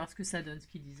va voir ce que ça donne, ce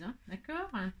qu'ils disent. Hein. D'accord?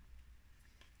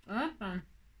 Hop.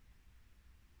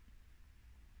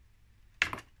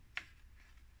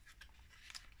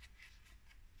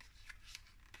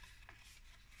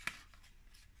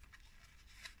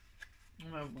 On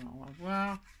va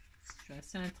voir. Je suis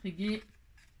assez intriguée.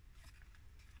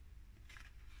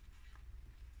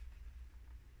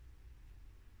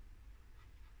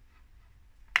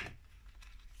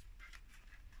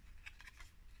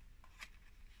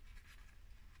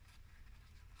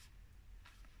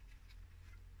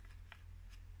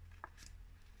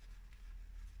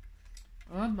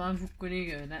 Hop, vous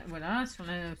collez voilà sur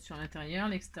l'intérieur,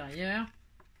 l'extérieur.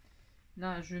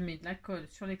 Là, je mets de la colle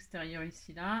sur l'extérieur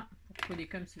ici, là, pour coller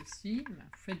comme ceci. Vous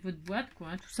faites votre boîte, quoi,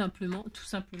 hein, tout simplement,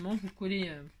 vous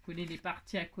collez les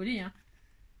parties à coller. Hein.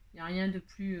 Il n'y a rien de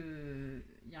plus,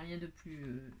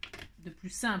 de plus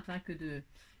simple hein, que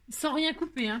sans rien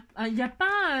couper. Hein. Il n'y a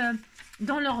pas,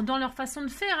 dans leur façon de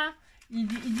faire, hein, ils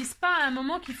disent pas à un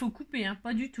moment qu'il faut couper, hein,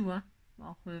 pas du tout. Hein.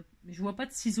 Alors, je vois pas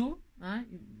de ciseaux, hein,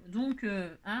 donc,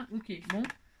 hein, ok, bon,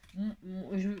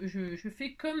 je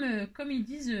fais comme ils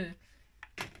disent,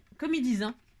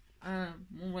 hein.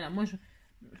 Bon, voilà, moi, je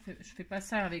fais pas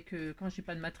ça avec, quand j'ai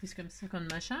pas de matrice comme ça, comme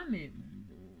machin, mais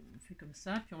on fait comme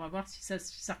ça, puis on va voir si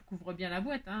ça recouvre bien la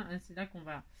boîte, hein. C'est là qu'on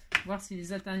va voir si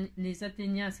les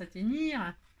atteignants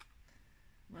s'atteignir.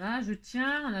 Voilà, je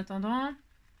tiens en attendant.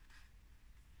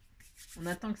 On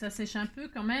attend que ça sèche un peu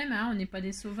quand même, hein, on n'est pas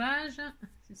des sauvages,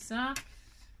 c'est ça.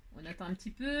 On attend un petit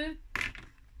peu.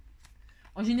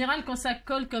 En général, quand ça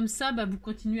colle comme ça, bah, vous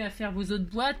continuez à faire vos autres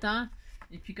boîtes, hein.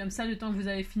 Et puis comme ça, le temps que vous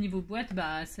avez fini vos boîtes,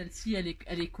 bah, celle-ci, elle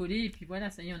est collée. Et puis voilà,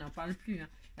 ça y est, on n'en parle plus. Hein.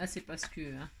 Là, c'est parce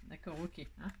que... Hein, d'accord, ok.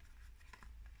 Hein.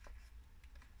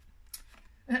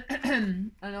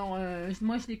 Alors,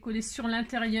 moi, je l'ai collé sur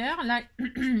l'intérieur. Là,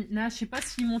 là, je sais pas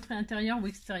s'il montrait intérieur ou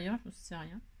extérieur. Je ne sais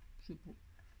rien. Je sais pas.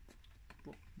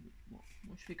 Bon,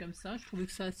 je fais comme ça. Je trouvais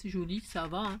que c'est assez joli. Ça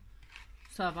va. Hein.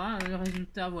 Ça va. Le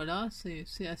résultat, voilà. C'est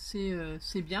assez...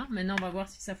 c'est bien. Maintenant, on va voir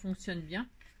si ça fonctionne bien.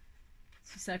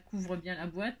 Si ça couvre bien la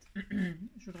boîte.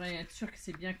 Je voudrais être sûr que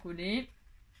c'est bien collé.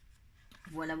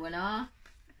 Voilà, voilà.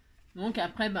 Donc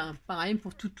après, ben, pareil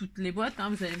pour toutes les boîtes. Hein,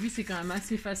 vous avez vu, c'est quand même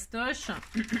assez fastoche.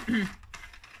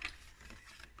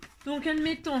 Donc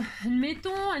admettons.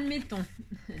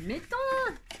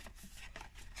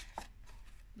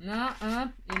 Là, hop,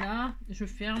 et là, je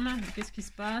ferme. Qu'est-ce qui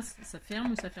se passe? Ça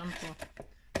ferme ou ça ferme pas?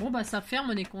 Bon, bah ça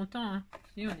ferme, on est content. Hein.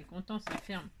 Si, on est content, ça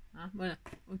ferme. Hein, voilà,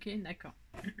 ok, d'accord.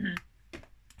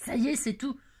 Ça y est, c'est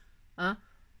tout. Hein,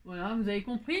 voilà, vous avez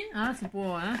compris. Hein, c'est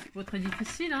pas très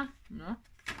difficile. Hein, voilà.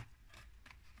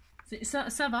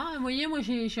 Ça va, hein, vous voyez, moi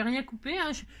j'ai rien coupé.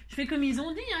 Hein, je fais comme ils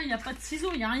ont dit. Il n'y a pas de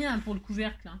ciseaux, il n'y a rien pour le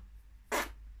couvercle. Hein.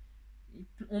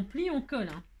 On plie, on colle.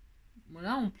 Hein.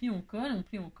 Voilà, on plie, on colle, on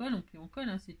plie, on colle, on plie, on colle.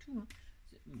 Hein, c'est tout. Hein.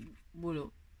 Voilà.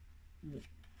 Bon.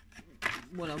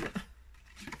 Voilà.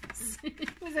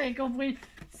 Vous avez compris.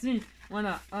 Si,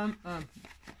 voilà. Voilà.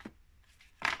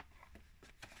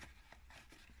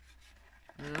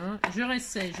 Je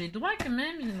réessaye. J'ai droit quand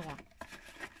même, j'ai droit.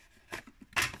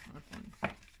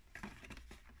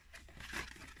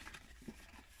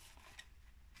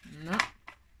 Là.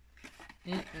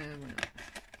 Et voilà.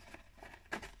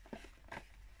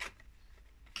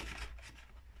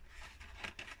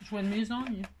 Je vois de mes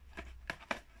angles.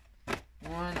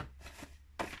 Voilà.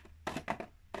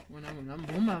 Voilà.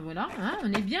 Bon, bah voilà. Hein,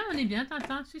 on est bien,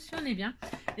 Tintin. Si, on est bien.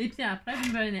 Et puis après,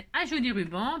 vous venez un joli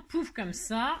ruban. Pouf, comme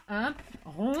ça. Hop.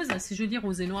 Rose. C'est joli,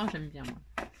 rose et noir. J'aime bien, moi.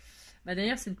 Bah,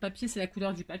 d'ailleurs, c'est le papier, c'est la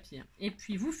couleur du papier. Et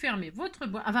puis, vous fermez votre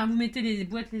boîte. Enfin, vous mettez les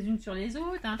boîtes les unes sur les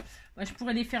autres. Hein. Moi, je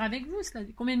pourrais les faire avec vous. Cela.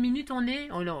 Combien de minutes on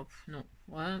est? Oh là, non.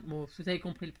 Ouais, bon, vous avez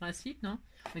compris le principe, non?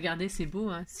 Regardez, c'est beau.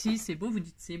 Hein. Si, c'est beau, vous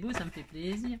dites c'est beau, ça me fait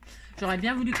plaisir. J'aurais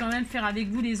bien voulu quand même faire avec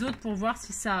vous les autres pour voir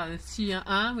si ça...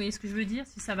 vous voyez ce que je veux dire?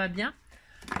 Si ça va bien.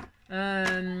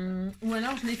 Ou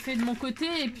alors, je l'ai fait de mon côté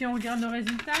et puis on regarde le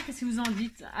résultat. Qu'est-ce que vous en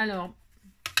dites? Alors...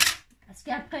 Parce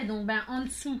qu'après, donc, ben, en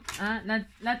dessous, hein,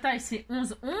 la taille, c'est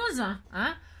 11-11.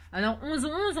 Hein. Alors,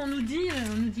 11-11, on nous dit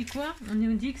quoi? On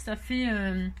nous dit que ça fait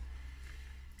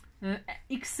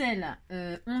XL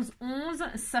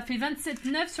 11-11. Ça fait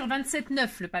 27,9 sur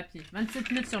 27,9 le papier.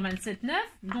 27,9 sur 27,9.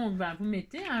 Donc, ben, vous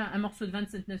mettez un morceau de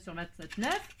 27,9 sur 27,9.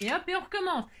 Et hop, et on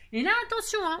recommence. Et là,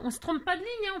 attention, hein, on ne se trompe pas de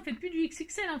ligne. Hein, on ne fait plus du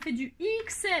XXL, on fait du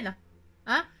XL.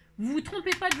 Hein. Vous vous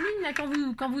trompez pas de ligne là, quand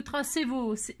vous tracez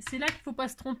vos... C'est là qu'il ne faut pas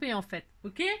se tromper en fait.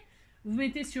 Ok? Vous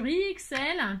mettez sur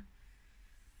XL.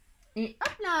 Et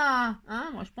hop là!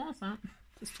 Hein, moi je pense. Hein.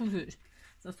 Ça se trouve, je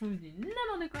dis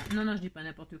n'importe quoi. Non, je dis pas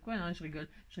n'importe quoi. Hein, je rigole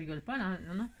pas là.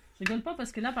 Non. Je rigole pas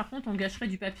parce que là par contre on gâcherait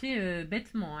du papier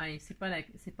bêtement. Hein, et c'est pas le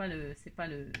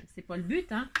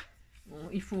but. Hein.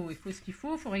 Bon, il faut ce qu'il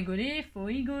faut rigoler,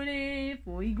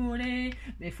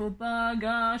 mais faut pas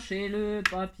gâcher le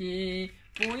papier.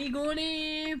 Faut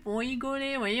rigoler. Vous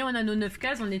voyez, on a nos 9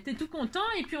 cases, on était tout contents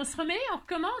et puis on se remet, on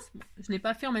recommence. Bon, je l'ai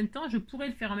pas fait en même temps, je pourrais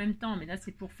le faire en même temps, mais là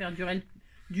c'est pour faire durer le...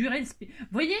 Vous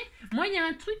voyez, moi il y a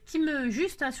un truc qui me...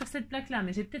 Juste hein, sur cette plaque-là,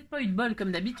 mais j'ai peut-être pas eu de bol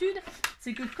comme d'habitude,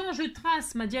 c'est que quand je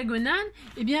trace ma diagonale,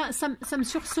 eh bien ça me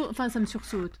sursaute, enfin ça me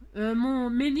sursaute. Je sais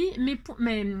pas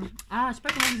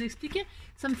comment vous expliquer,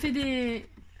 ça me fait des...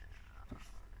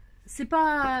 C'est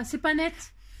pas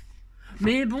net.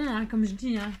 Mais bon, hein, comme je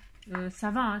dis, hein,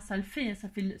 ça va, hein, ça le fait, hein, ça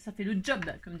fait le job,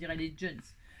 comme diraient les jeunes.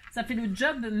 Ça fait le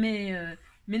job, mais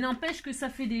n'empêche que ça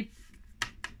fait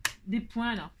des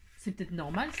points là. C'est peut-être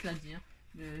normal, cela dit. Hein.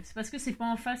 C'est parce que c'est pas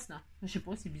en face là. Je sais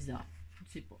pas, c'est bizarre. Je ne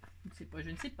sais pas. Je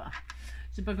ne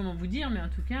sais pas comment vous dire, mais en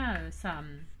tout cas,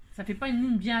 Ça fait pas une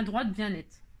ligne bien droite, bien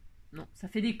nette. Non, ça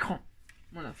fait des crans.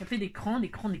 Voilà, ça fait des crans, des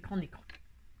crans, des crans, des crans.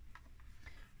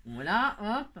 Voilà,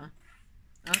 hop.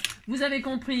 Hein, vous avez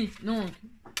compris. Donc,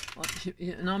 oh,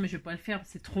 non, mais je vais pas le faire,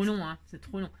 c'est trop long, hein, c'est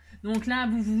trop long. Donc là,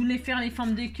 vous voulez faire les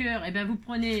formes des cœurs, et bien vous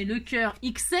prenez le cœur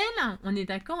XL. On est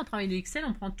d'accord, on travaille le XL,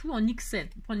 on prend tout en XL.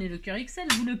 Vous prenez le cœur XL,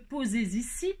 vous le posez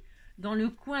ici, dans le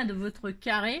coin de votre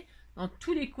carré, dans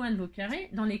tous les coins de vos carrés,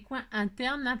 dans les coins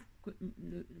internes, là,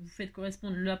 vous faites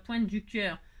correspondre la pointe du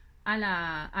cœur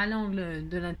à l'angle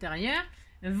de l'intérieur.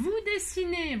 Vous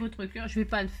dessinez votre cœur, je vais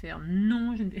pas le faire,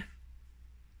 non, je ne vais...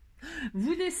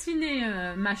 Vous dessinez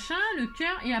machin, le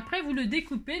cœur, et après vous le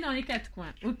découpez dans les 4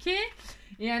 coins, ok?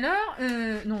 Et alors,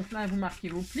 donc là vous marquez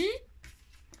vos plis,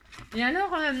 et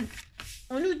alors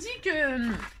on nous dit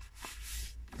que,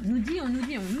 on nous dit,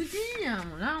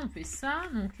 là on fait ça,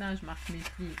 donc là je marque mes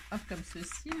plis, hop, comme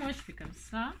ceci, moi je fais comme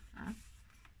ça, hein,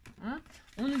 hein.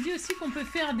 On nous dit aussi qu'on peut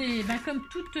faire des, comme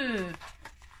toute,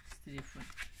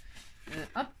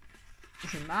 hop,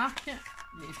 je marque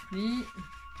les plis,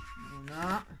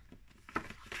 voilà.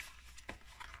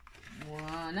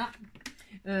 Voilà.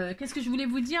 Qu'est-ce que je voulais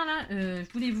vous dire là?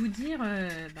 Je voulais vous dire,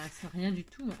 c'est rien du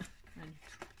tout. Rien du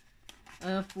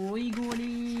tout. Faut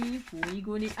rigoler, faut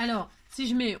rigoler. Alors, si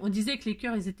je mets, on disait que les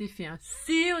cœurs ils étaient faits. Hein.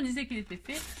 Si, on disait qu'ils étaient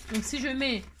faits. Donc si je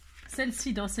mets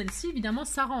celle-ci dans celle-ci, évidemment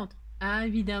ça rentre. Ah,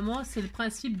 évidemment, c'est le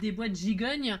principe des boîtes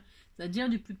gigognes. C'est-à-dire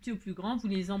du plus petit au plus grand, vous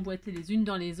les emboîtez les unes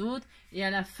dans les autres. Et à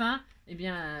la fin, eh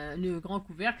bien, le grand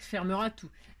couvercle fermera tout.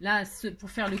 Là,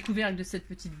 pour faire le couvercle de cette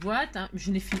petite boîte, hein,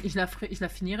 je la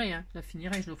finirai. Hein,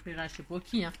 je l'offrirai à je sais pas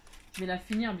qui. Hein. Je vais la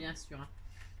finir, bien sûr. Hein.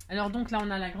 Alors, donc là, on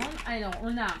a la grande. Alors,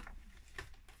 on a,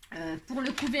 pour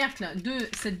le couvercle de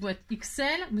cette boîte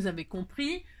XL, vous avez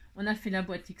compris, on a fait la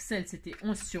boîte XL, c'était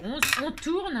 11 sur 11. On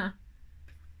tourne.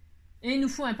 Et il nous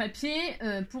faut un papier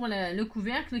pour le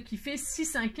couvercle qui fait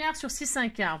 6/5 sur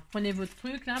 6/5. Vous prenez votre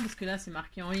truc là, parce que là c'est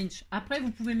marqué en inch. Après vous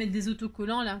pouvez mettre des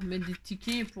autocollants là, mettre des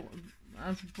tickets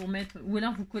pour mettre, ou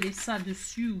alors vous collez ça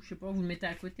dessus, ou je sais pas, vous le mettez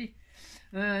à côté.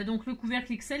 Donc le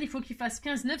couvercle XL, il faut qu'il fasse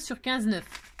 15,9 sur 15,9.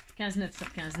 15,9 sur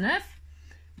 15,9.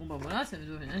 Bon bah voilà, ça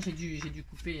veut, hein, j'ai dû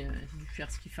couper, j'ai dû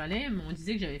faire ce qu'il fallait, mais on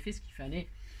disait que j'avais fait ce qu'il fallait.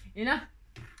 Et là,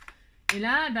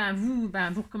 vous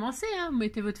recommencez, hein, vous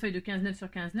mettez votre feuille de 15,9 sur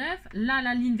 15,9. Là,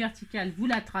 la ligne verticale, vous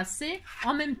la tracez.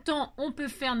 En même temps, on peut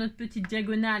faire notre petite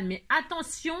diagonale, mais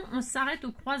attention, on s'arrête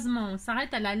au croisement. On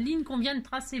s'arrête à la ligne qu'on vient de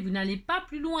tracer. Vous n'allez pas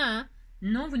plus loin. Hein.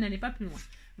 Non, vous n'allez pas plus loin.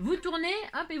 Vous tournez,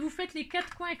 hop, et vous faites les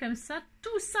 4 coins comme ça,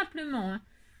 tout simplement. Hein.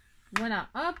 Voilà,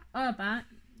 hop, hop. Hein.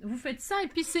 Vous faites ça, et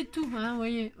puis c'est tout. Hein, vous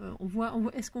voyez, on voit,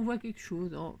 est-ce qu'on voit quelque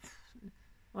chose? Oh,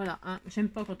 voilà, hein. J'aime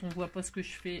pas quand on voit pas ce que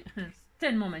je fais. C'est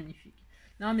tellement magnifique.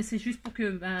 Non, mais c'est juste pour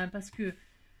que, parce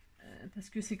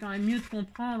que c'est quand même mieux de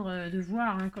comprendre, de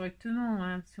voir hein, correctement.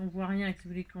 Hein, si on voit rien, que vous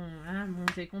voulez qu'on, hein, bon,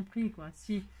 vous avez compris quoi.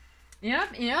 Si. Et hop,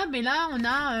 et là on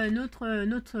a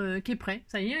notre qui est prêt.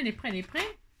 Ça y est, elle est prête, elle est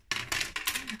prête.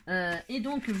 Et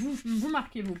donc vous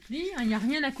marquez vos plis. Il n'y a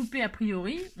rien à couper a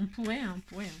priori. On pourrait,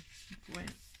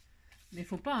 mais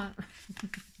faut pas. Hein.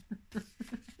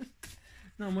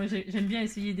 Non, moi j'aime bien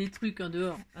essayer des trucs en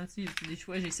dehors. Hein, si, des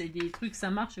fois j'essaye des trucs,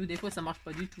 ça marche, ou des fois ça marche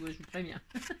pas du tout, je vous préviens.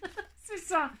 C'est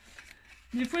ça.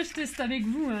 Des fois je teste avec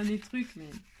vous hein, des trucs,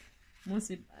 mais moi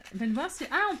c'est. Faites voir si.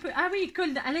 Ah, on peut. Ah oui, il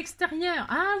colle à l'extérieur.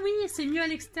 Ah oui, c'est mieux à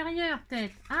l'extérieur,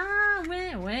 peut-être. Ah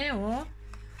ouais, oh.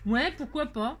 Ouais, pourquoi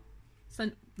pas. Ça...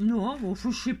 Non, bon, je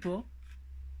sais pas.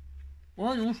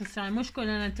 Oh non, je sais rien. Moi je colle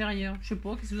à l'intérieur. Je sais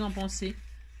pas, qu'est-ce que vous en pensez?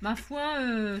 Ma foi,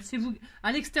 c'est vous.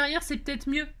 À l'extérieur, c'est peut-être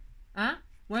mieux. Hein?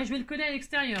 Ouais, je vais le coller à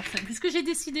l'extérieur. Puisque j'ai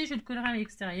décidé, je le collerai à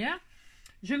l'extérieur.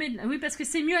 Je mets... Oui, parce que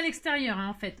c'est mieux à l'extérieur, hein,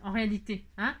 en fait, en réalité.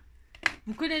 Hein?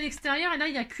 Vous collez à l'extérieur et là,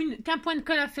 il n'y a qu'un point de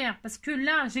colle à faire. Parce que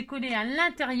là, j'ai collé à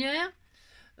l'intérieur.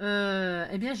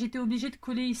 Eh bien, j'étais obligée de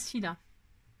coller ici, là.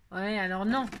 Ouais, alors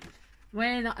non.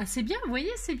 Ouais, c'est bien, vous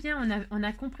voyez, c'est bien. On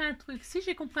a compris un truc. Si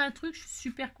j'ai compris un truc, je suis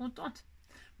super contente.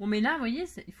 Bon, mais là, vous voyez,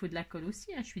 il faut de la colle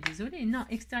aussi. Hein, je suis désolée. Non,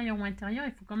 extérieur ou intérieur,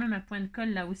 il faut quand même un point de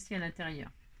colle là aussi à l'intérieur.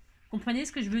 Comprenez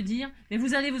ce que je veux dire? Mais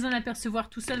vous allez vous en apercevoir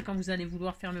tout seul quand vous allez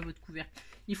vouloir fermer votre couvercle.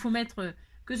 Il faut mettre,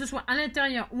 que ce soit à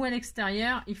l'intérieur ou à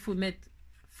l'extérieur, il faut mettre,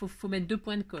 faut mettre 2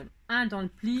 points de colle. Un dans le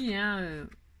pli et un...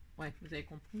 ouais, vous avez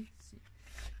compris.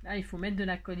 Là, il faut mettre de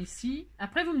la colle ici.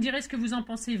 Après, vous me direz ce que vous en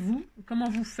pensez, vous. Comment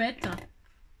vous faites.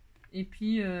 Et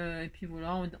puis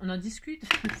voilà, on en discute.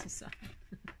 C'est ça.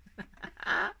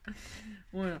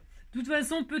 Voilà. De toute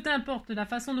façon, peu importe la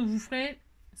façon dont vous ferez,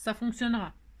 ça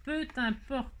fonctionnera. Peu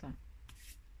importe.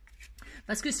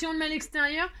 Parce que si on le met à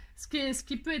l'extérieur, ce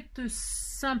qui peut être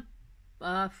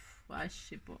sympa, ouais, je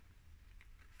sais pas.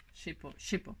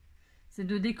 C'est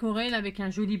de décorer là, avec un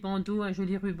joli bandeau, un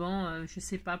joli ruban. Je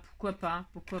sais pas, pourquoi pas,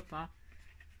 pourquoi pas.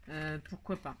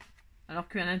 Pourquoi pas. Alors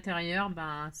qu'à l'intérieur,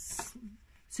 ben,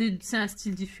 c'est un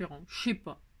style différent. Je sais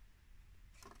pas.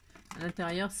 À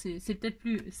l'intérieur, c'est peut-être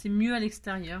plus... C'est mieux à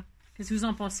l'extérieur. Qu'est-ce que vous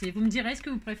en pensez? Vous me direz ce que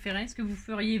vous préférez, ce que vous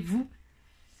feriez vous.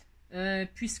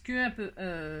 Puisque un peu,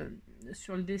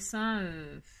 sur le dessin,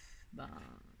 ben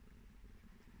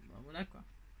voilà quoi.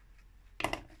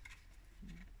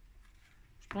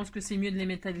 Je pense que c'est mieux de les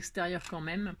mettre à l'extérieur quand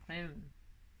même. Après,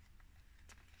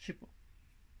 je sais pas.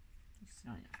 Je sais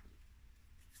rien.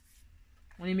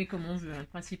 On les met comme on veut. Hein. Le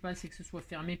principal, c'est que ce soit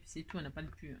fermé, puis c'est tout. On n'a pas de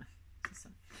plus. Hein. C'est ça.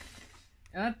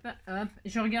 Hop, hop.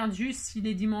 Je regarde juste si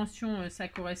les dimensions, ça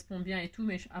correspond bien et tout.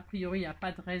 Mais a priori, il n'y a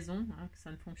pas de raison hein, que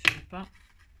ça ne fonctionne pas.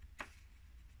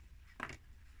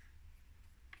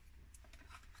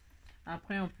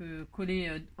 Après, on peut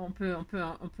coller, on peut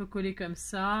coller comme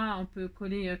ça, on peut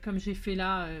coller comme j'ai fait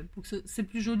là, pour que c'est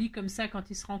plus joli comme ça quand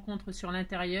ils se rencontrent sur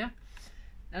l'intérieur.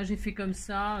 Là, j'ai fait comme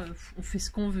ça, on fait ce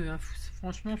qu'on veut, hein.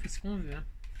 Franchement, on fait ce qu'on veut. Hein.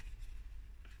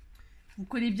 Vous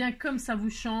collez bien comme ça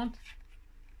vous chante.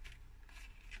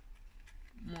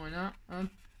 Voilà, hop.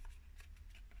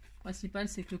 Le principal,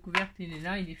 c'est que le couvercle, il est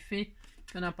là, il est fait,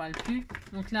 qu'on n'a pas le plus.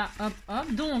 Donc là, hop,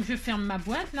 hop. Donc, je ferme ma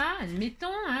boîte là,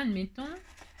 admettons, hein, admettons.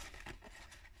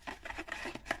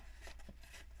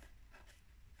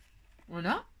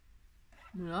 Voilà,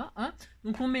 voilà, hein.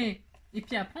 Donc on met, et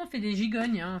puis après on fait des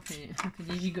gigognes, hein. on fait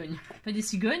des gigognes, on fait des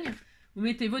cigognes. Vous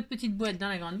mettez votre petite boîte dans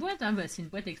la grande boîte, hein. Bah, c'est une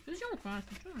boîte à explosion, quoi.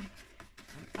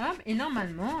 Hop, et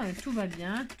normalement, tout va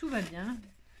bien, tout va bien.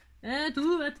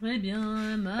 Tout va très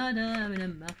bien, madame la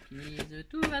marquise,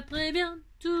 tout va très bien,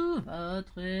 tout va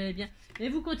très bien. Et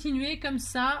vous continuez comme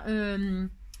ça,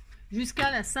 jusqu'à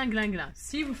la Saint-Glinglin.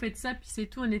 Si vous faites ça, puis c'est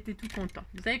tout, on était tout content.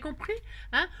 Vous avez compris,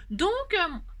 hein? Donc,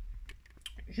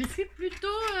 je suis plutôt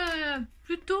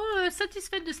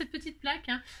satisfaite de cette petite plaque.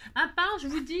 Hein. À part, je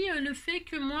vous dis, le fait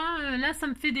que moi, là, ça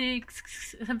me fait des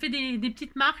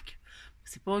petites marques.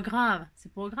 C'est pas grave,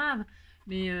 c'est pas grave.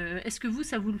 Mais est-ce que vous,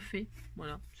 ça vous le fait?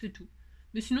 Voilà, c'est tout.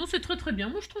 Mais sinon, c'est très très bien.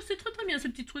 Moi, je trouve que c'est très très bien, ce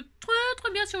petit truc. Très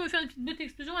très bien si on veut faire une petite boîte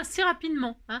explosion assez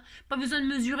rapidement. Hein. Pas besoin de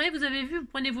mesurer, vous avez vu, vous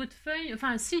prenez votre feuille.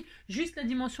 Enfin, si, juste la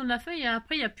dimension de la feuille et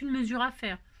après, il n'y a plus de mesure à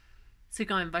faire. C'est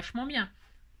quand même vachement bien.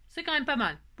 C'est quand même pas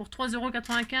mal. Pour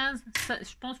 3,95 €,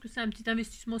 je pense que c'est un petit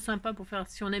investissement sympa pour faire,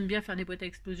 si on aime bien faire des boîtes à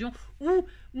explosion. Ou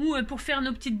pour faire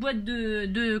nos petites boîtes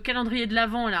de calendrier de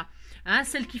l'Avent, là. Hein,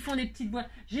 celles qui font des petites boîtes.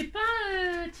 J'ai pas...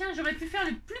 tiens, j'aurais pu faire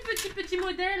le plus petit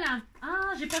modèle.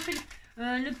 Ah, j'ai pas fait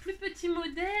le plus petit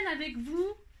modèle avec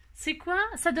vous. C'est quoi?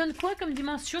 Ça donne quoi comme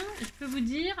dimension? Je peux vous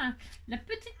dire. La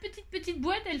petite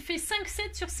boîte, elle fait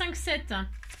 5,7 sur 5,7.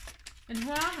 Faites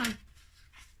voir.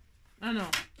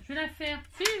 Alors... Je vais la faire.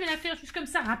 Si, je vais la faire juste comme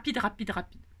ça. Rapide.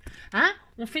 Hein?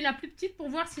 On fait la plus petite pour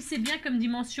voir si c'est bien comme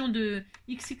dimension de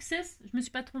XXS. Je me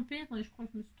suis pas trompée. Attendez, je crois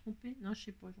que je me suis trompée. Non, je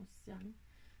sais pas, j'en sais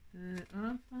rien.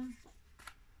 Hop.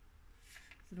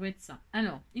 Ça doit être ça.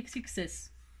 Alors,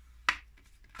 XXS.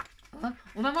 Hop.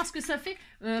 On va voir ce que ça fait.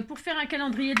 Pour faire un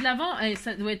calendrier de l'Avent,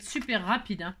 ça doit être super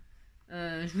rapide. Hein.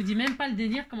 Je vous dis même pas le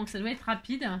délire, comment que ça doit être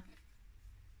rapide.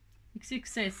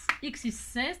 XXS.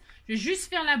 Je vais juste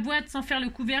faire la boîte sans faire le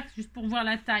couvercle, juste pour voir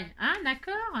la taille. Hein,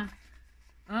 d'accord?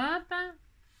 Hop.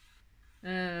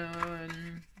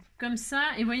 Comme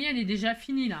ça. Et vous voyez, elle est déjà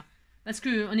finie là. Parce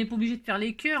qu'on n'est pas obligé de faire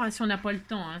les cœurs hein, si on n'a pas le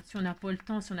temps. Hein. Si on n'a pas le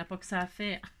temps, si on n'a pas que ça à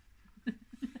faire.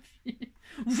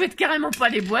 Vous faites carrément pas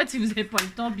les boîtes si vous n'avez pas le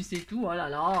temps, puis c'est tout. Oh là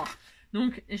là.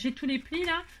 Donc, j'ai tous les plis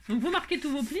là. Donc, vous marquez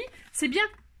tous vos plis. C'est bien.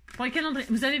 Pour les calendriers,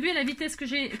 vous avez vu la vitesse que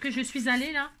je suis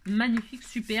allée là? Magnifique,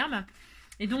 superbe.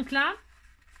 Et donc là,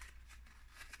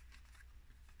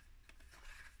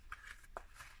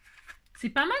 c'est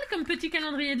pas mal comme petit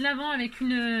calendrier de l'Avent avec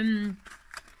une...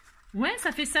 Ouais,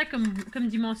 ça fait ça comme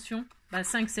dimension. Bah,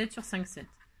 5,7 sur 5,7.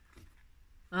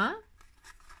 Hein?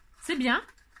 C'est bien.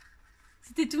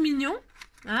 C'était tout mignon.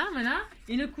 Hein, voilà.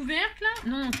 Et le couvercle,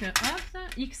 donc, hop,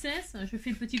 XS, je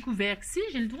fais le petit couvercle. Si,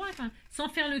 j'ai le droit, enfin, sans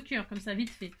faire le cœur, comme ça, vite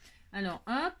fait. Alors,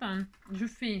 hop, je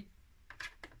fais...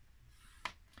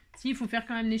 Si, il faut faire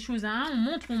quand même les choses à un. On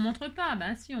montre ou on montre pas.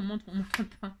 Bah, si, on montre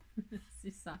pas.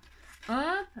 C'est ça.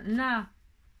 Hop, là.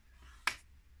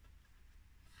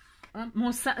 Hop,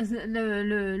 bon, ça,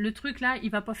 le truc, là, il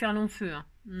va pas faire long feu, hein.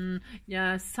 Il y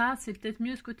a ça, c'est peut-être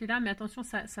mieux ce côté-là, mais attention,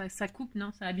 ça coupe,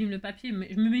 non? Ça abîme le papier. Mais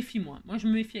je me méfie, moi. Moi, je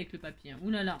me méfie avec le papier. Hein. Ouh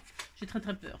là là, j'ai très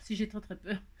très peur. Si j'ai très très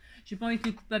peur, j'ai pas envie que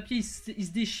le papier il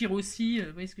se déchire aussi.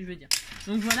 Vous voyez ce que je veux dire?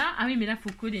 Donc voilà. Ah oui, mais là,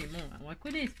 faut coller. Bon, on va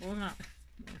coller, c'est pas grave.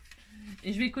 Bon.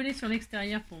 Et je vais coller sur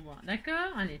l'extérieur pour voir.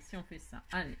 D'accord? Allez, si on fait ça.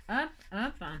 Allez, hop,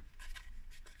 hop.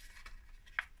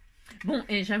 Bon,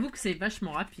 et j'avoue que c'est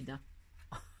vachement rapide. Hein.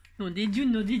 non des dieux,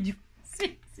 non des dieux.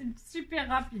 C'est super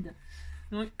rapide.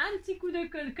 Donc un petit coup de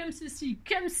colle comme ceci,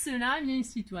 comme cela. Viens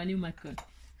ici toi, allez où ma colle?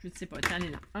 Je ne sais pas, tiens, elle est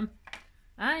là. Hop.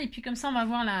 Hein, et puis comme ça on va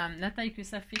voir la taille que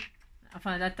ça fait.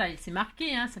 Enfin la taille, c'est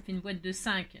marqué, hein, ça fait une boîte de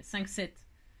 5, 7.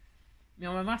 Mais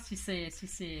on va voir si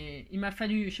c'est... Il m'a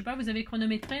fallu, je sais pas, vous avez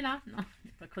chronométré là? Non,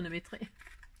 pas chronométré.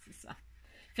 C'est ça.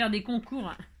 Faire des concours,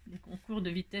 hein, des concours de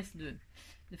vitesse de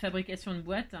fabrication de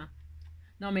boîtes.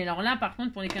 Non mais alors là par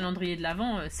contre pour les calendriers de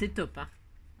l'Avent, c'est top. Hein.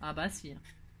 Ah bah si.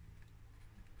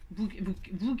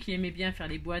 Vous qui aimez bien faire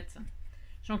les boîtes,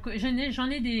 j'en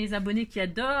ai des abonnés qui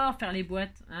adorent faire les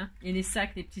boîtes, hein, et les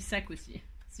sacs, les petits sacs aussi.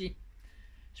 Si,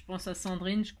 je pense à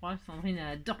Sandrine, je crois. Sandrine,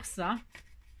 elle adore ça.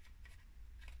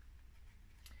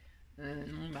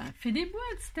 Non, bah, fais des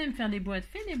boîtes, si t'aimes faire des boîtes,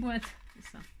 fais des boîtes.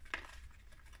 C'est ça.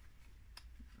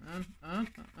 Hop, hop,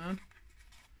 hop.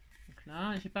 Donc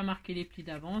là, j'ai pas marqué les plis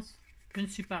d'avance. Je ne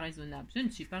suis pas raisonnable. Je ne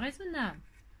suis pas raisonnable.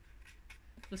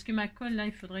 Parce que ma colle, là,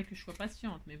 il faudrait que je sois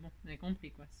patiente. Mais bon, vous avez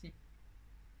compris, quoi. Si.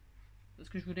 Parce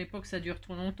que je voulais pas que ça dure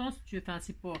trop longtemps. Si tu veux. Enfin,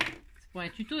 c'est pour un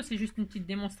tuto. C'est juste une petite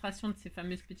démonstration de ces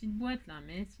fameuses petites boîtes, là.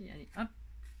 Mais si, allez, hop.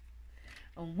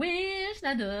 Oh, oui, je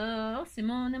l'adore. C'est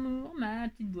mon amour, ma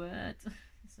petite boîte.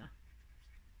 C'est ça.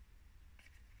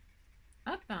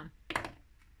 Hop.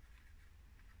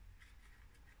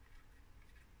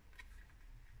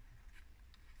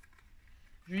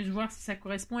 Juste voir si ça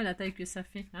correspond à la taille que ça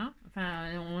fait. Hein,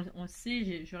 enfin, on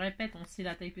sait, je répète, on sait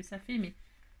la taille que ça fait, mais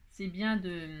c'est bien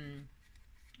de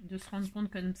se rendre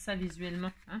compte comme ça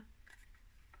visuellement. Hein.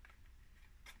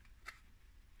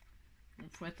 Il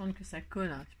faut attendre que ça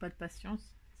colle. Hein. J'ai pas de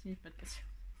patience. Si, pas de patience.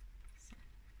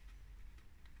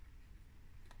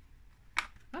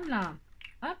 Hop là.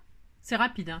 Hop. C'est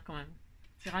rapide hein, quand même.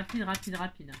 C'est rapide, rapide,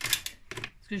 rapide.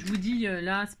 Que je vous dis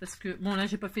là, c'est parce que bon là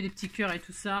j'ai pas fait les petits cœurs et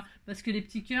tout ça parce que les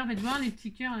petits cœurs, faites voir les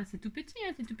petits cœurs, c'est tout petit,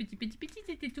 hein, c'est tout petit,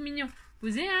 c'était tout mignon.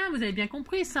 Posez, hein, vous avez bien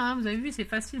compris ça, hein, vous avez vu, c'est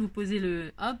facile, vous posez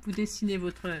le, hop, vous dessinez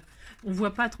votre, on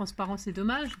voit pas transparent, c'est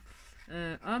dommage.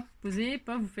 Hop, posez,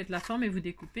 pas, vous faites la forme et vous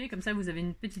découpez, comme ça vous avez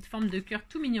une petite forme de cœur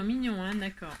tout mignon, mignon, hein,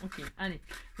 d'accord, ok, allez.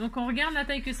 Donc on regarde la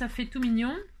taille que ça fait tout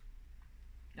mignon.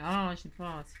 Ah, je sais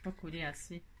pas, c'est pas collé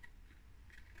assez.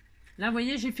 Là, vous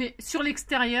voyez, j'ai fait sur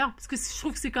l'extérieur, parce que je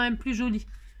trouve que c'est quand même plus joli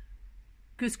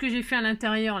que ce que j'ai fait à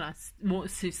l'intérieur, là. Bon,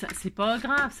 c'est pas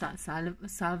grave,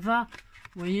 ça va.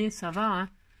 Vous voyez, ça va, hein.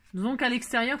 Donc, à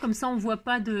l'extérieur, comme ça, on voit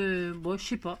pas de... Bon, je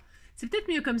sais pas. C'est peut-être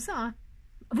mieux comme ça, hein.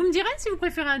 Vous me direz si vous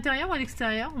préférez à l'intérieur ou à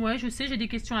l'extérieur. Ouais, je sais, j'ai des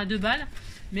questions à 2 balles.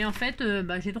 Mais en fait,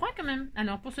 bah, j'ai droit quand même.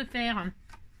 Alors, pour ce faire,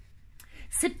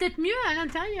 c'est peut-être mieux à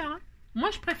l'intérieur. Hein. Moi,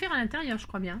 je préfère à l'intérieur, je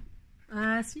crois bien.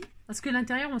 Ah, si. Parce que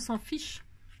l'intérieur, on s'en fiche.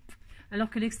 Alors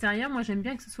que l'extérieur, moi j'aime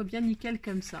bien que ce soit bien nickel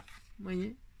comme ça. Vous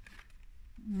voyez?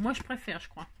 Moi je préfère, je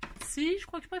crois. Si, je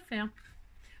crois que je préfère.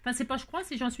 Enfin, c'est pas je crois,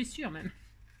 c'est j'en suis sûre même.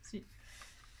 Si.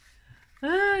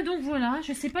 Donc voilà,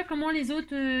 je sais pas comment les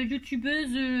autres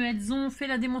youtubeuses, elles ont fait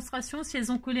la démonstration, si elles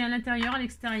ont collé à l'intérieur, à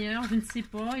l'extérieur, je ne sais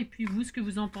pas. Et puis vous, ce que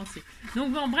vous en pensez.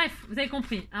 Donc bon, bref, vous avez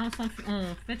compris. Hein,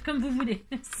 on fait comme vous voulez.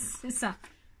 C'est ça.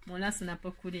 Bon là, ça n'a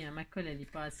pas collé. Hein, ma colle, elle n'est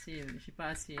pas assez... j'ai pas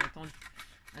assez attendu.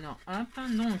 Alors, hop,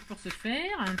 donc pour ce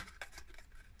faire,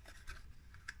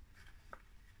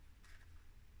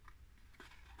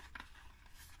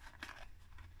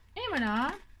 et voilà,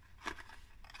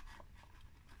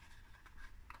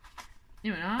 et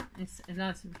voilà, et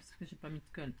là c'est parce que j'ai pas mis de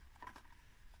colle,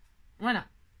 voilà,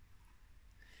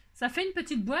 ça fait une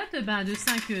petite boîte ben, de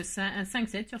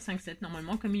 5,7 sur 5,7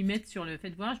 normalement, comme ils mettent sur le,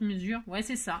 faites voir, je mesure, ouais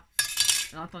c'est ça.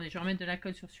 Alors attendez, je vais remettre de la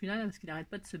colle sur celui-là parce qu'il n'arrête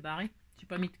pas de se barrer. J'ai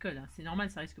pas mis de colle, hein. C'est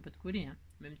normal, ça risque pas de coller hein,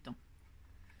 en même temps.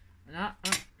 Voilà.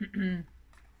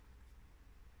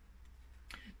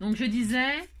 Donc je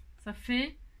disais, ça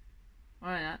fait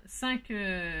voilà 5,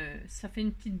 ça fait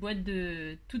une petite boîte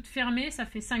de toute fermée, ça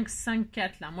fait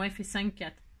 5,4 là. Moi, elle fait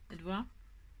 5,4. Faites voir.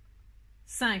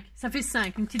 5, ça fait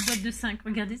 5, une petite boîte de 5.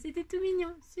 Regardez, c'était tout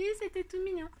mignon. Si, c'était tout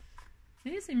mignon.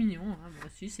 Si, c'est mignon. Hein. Bon,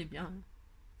 si, c'est bien.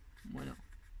 Voilà.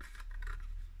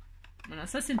 Voilà,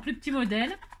 ça c'est le plus petit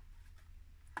modèle.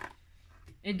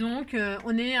 Et donc,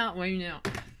 on est à... Ouais, 1 heure.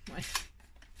 Ouais.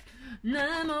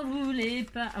 Ne m'en voulez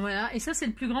pas. Voilà, et ça, c'est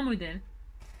le plus grand modèle.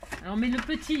 Alors, on met le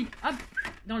petit, hop,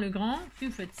 dans le grand. Puis,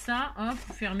 vous faites ça, hop,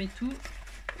 vous fermez tout.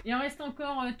 Il en reste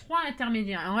encore 3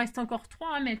 intermédiaires. Il en reste encore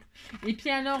 3 à mettre. Et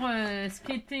puis, alors, ce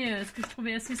que je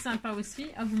trouvais assez sympa aussi,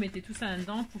 hop, vous mettez tout ça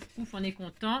là-dedans. Pouf, pouf, on est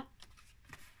content.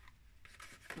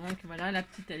 Donc, voilà, la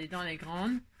petite, elle est dans les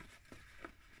grandes.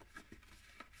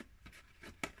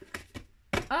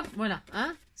 Hop, voilà,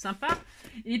 hein, sympa.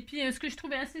 Et puis, ce que je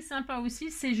trouvais assez sympa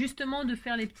aussi, c'est justement de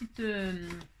faire les petites...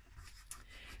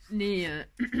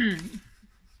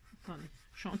 Attendez,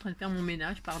 suis en train de faire mon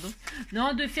ménage, pardon.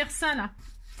 Non, de faire ça, là.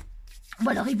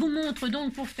 Bon, alors, il vous montre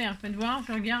donc pour faire. Faites voir,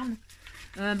 je regarde.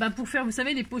 Pour faire, vous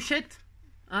savez, les pochettes.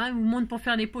 Hein, il vous montre pour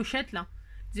faire les pochettes, là.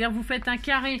 C'est-à-dire, vous faites un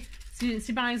carré.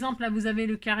 Si par exemple, là, vous avez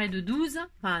le carré de 12,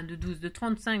 enfin, de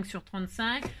 35 sur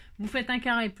 35, vous faites un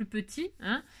carré plus petit,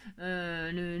 hein,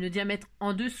 le diamètre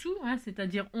en dessous, hein,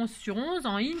 c'est-à-dire 11 sur 11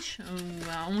 en inch,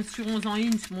 ou 11 sur 11 en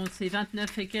inch, bon, c'est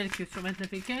 29 et quelques sur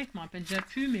 29 et quelques, je ne me rappelle déjà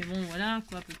plus, mais bon, voilà,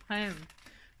 quoi, à peu près,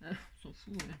 on s'en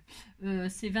fout, ouais.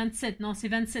 C'est 27, non, c'est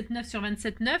 27,9 sur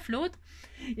 27,9, l'autre,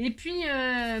 et puis,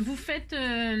 vous faites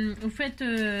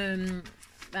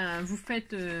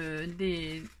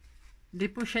des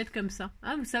pochettes comme ça,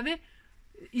 hein, vous savez,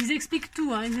 ils expliquent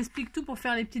tout, hein, ils expliquent tout pour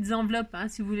faire les petites enveloppes, hein,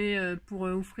 si vous voulez, pour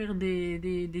offrir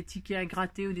des tickets à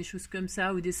gratter ou des choses comme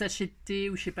ça, ou des sachets de thé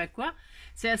ou je sais pas quoi,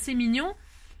 c'est assez mignon,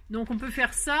 donc on peut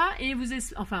faire ça, et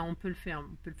enfin on peut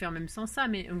le faire même sans ça,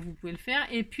 mais vous pouvez le faire,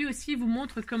 et puis aussi vous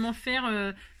montre comment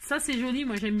faire, ça c'est joli,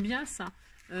 moi j'aime bien ça.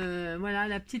 Voilà,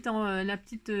 la petite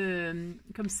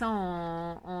comme ça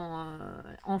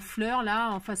en fleurs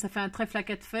là, enfin ça fait un trèfle à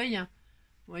 4 feuilles.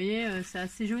 Vous voyez, c'est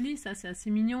assez joli ça, c'est assez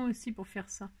mignon aussi pour faire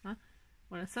ça. Hein.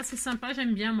 Voilà, ça c'est sympa,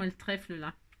 j'aime bien moi le trèfle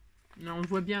là. Là on le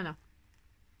voit bien là.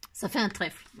 Ça fait un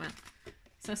trèfle, voilà.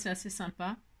 Ça c'est assez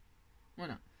sympa.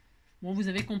 Voilà. Bon, vous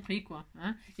avez compris quoi.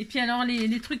 Hein. Et puis alors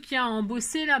les trucs qu'il y a à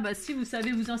embosser là, bah si vous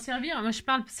savez vous en servir. Moi je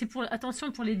parle, c'est pour,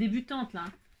 attention pour les débutantes là.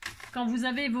 Quand vous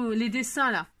avez les dessins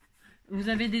là, vous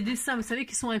avez des dessins, vous savez,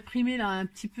 qui sont imprimés là un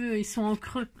petit peu, ils sont en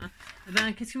creux. Hein.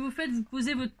 Ben, qu'est-ce que vous faites? Vous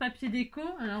posez votre papier déco.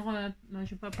 Alors, je ne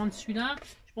vais pas prendre celui-là.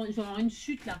 Je vais avoir une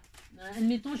chute là.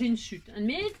 Admettons, j'ai une chute.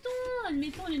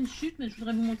 Admettons, j'ai une chute, mais je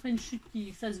voudrais vous montrer une chute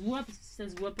qui, ça se voit, parce que si ça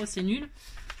se voit pas, c'est nul.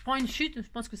 Je prends une chute, je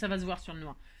pense que ça va se voir sur le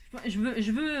noir. Je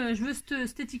veux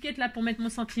cette étiquette là pour mettre mon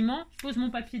sentiment. Je pose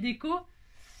mon papier déco.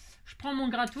 Je prends mon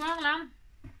grattoir là.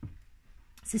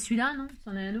 C'est celui-là, non?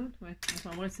 C'en est un autre? Ouais.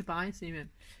 Enfin, bref, c'est pareil, c'est les mêmes.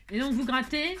 Et donc, vous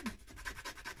grattez.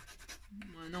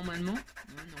 Normalement,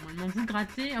 vous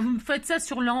grattez. Vous faites ça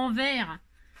sur l'envers.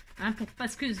 Hein,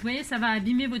 parce que, vous voyez, ça va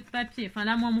abîmer votre papier. Enfin,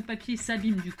 là, moi, mon papier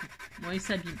s'abîme, du coup. Bon, il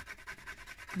s'abîme.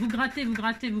 Vous grattez, vous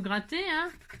grattez, vous grattez. Hein.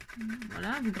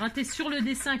 Voilà, vous grattez sur le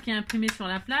dessin qui est imprimé sur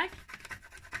la plaque.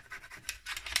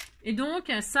 Et donc,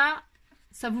 ça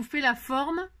vous fait la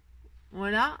forme.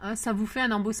 Voilà, hein, ça vous fait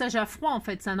un embossage à froid en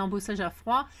fait, c'est un embossage à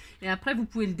froid. Et après vous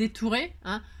pouvez le détourer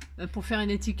hein, pour faire une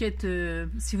étiquette.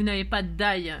 Si vous n'avez pas de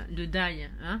die,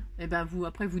 hein, et ben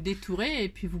après vous détourez et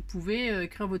puis vous pouvez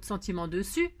écrire votre sentiment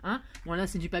dessus. Hein. Bon là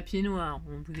c'est du papier noir,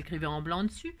 vous écrivez en blanc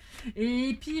dessus.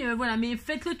 Et puis voilà, mais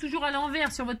faites-le toujours à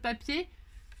l'envers sur votre papier.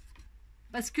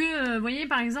 Parce que, vous voyez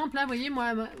par exemple, là, vous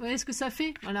voyez ce que ça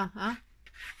fait. Voilà, hein.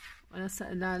 Voilà,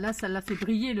 là, ça l'a fait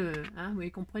briller hein, vous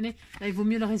comprenez. Là, il vaut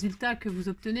mieux le résultat que vous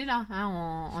obtenez là, hein,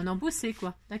 en embossé,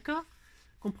 quoi. D'accord?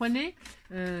 Comprenez?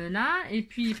 Là, et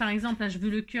puis, par exemple, là, je veux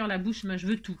le cœur, la bouche, moi, je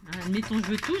veux tout. Hein. Admettons, je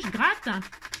veux tout, je gratte.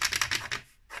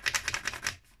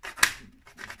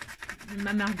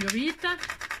 Ma Marguerite.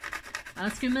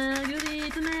 Parce que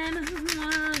Marguerite m'aime,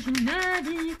 moi, je ne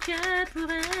dis que pour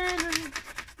elle.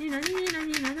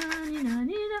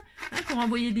 Hein, pour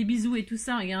envoyer des bisous et tout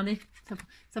ça, regardez.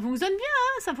 Ça fonctionne bien,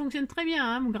 hein, ça fonctionne très bien.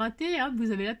 Hein, vous grattez, hop,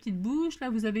 vous avez la petite bouche. Là,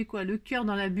 vous avez quoi? Le cœur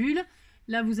dans la bulle.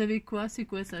 Là, vous avez quoi? C'est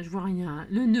quoi ça? Je vois rien. Hein.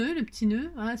 Le nœud, le petit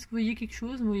nœud. Hein, est-ce que vous voyez quelque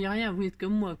chose? Vous voyez rien, vous êtes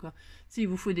comme moi, quoi. Si, il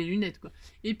vous faut des lunettes, quoi.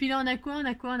 Et puis là, on a quoi? On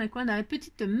a la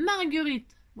petite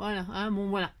Marguerite. Voilà, hein, bon,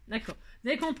 voilà, d'accord. Vous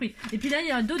avez compris. Et puis là, il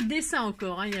y a d'autres dessins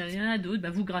encore. Hein, il y en a d'autres. Bah,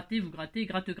 vous grattez,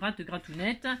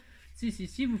 gratounette.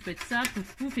 Si, vous faites ça,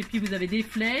 pouf, pouf. Et puis, vous avez des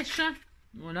flèches.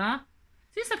 Voilà.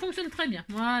 Si, ça fonctionne très bien.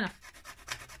 Voilà.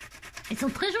 Elles sont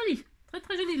très jolies. Très,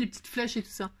 très jolies, les petites flèches et tout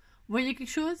ça. Vous voyez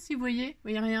quelque chose? Si vous voyez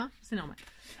rien, c'est normal.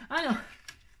 Alors,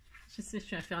 je sais, je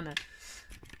suis infernale.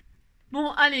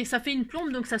 Bon, allez, ça fait une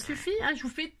plombe, donc ça suffit. Hein, je vous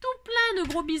fais tout plein de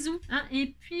gros bisous. Hein,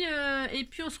 et puis,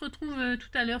 on se retrouve tout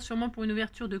à l'heure, sûrement pour une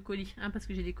ouverture de colis. Hein, parce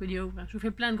que j'ai des colis à ouvrir. Je vous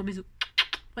fais plein de gros bisous.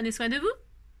 Prenez soin de vous.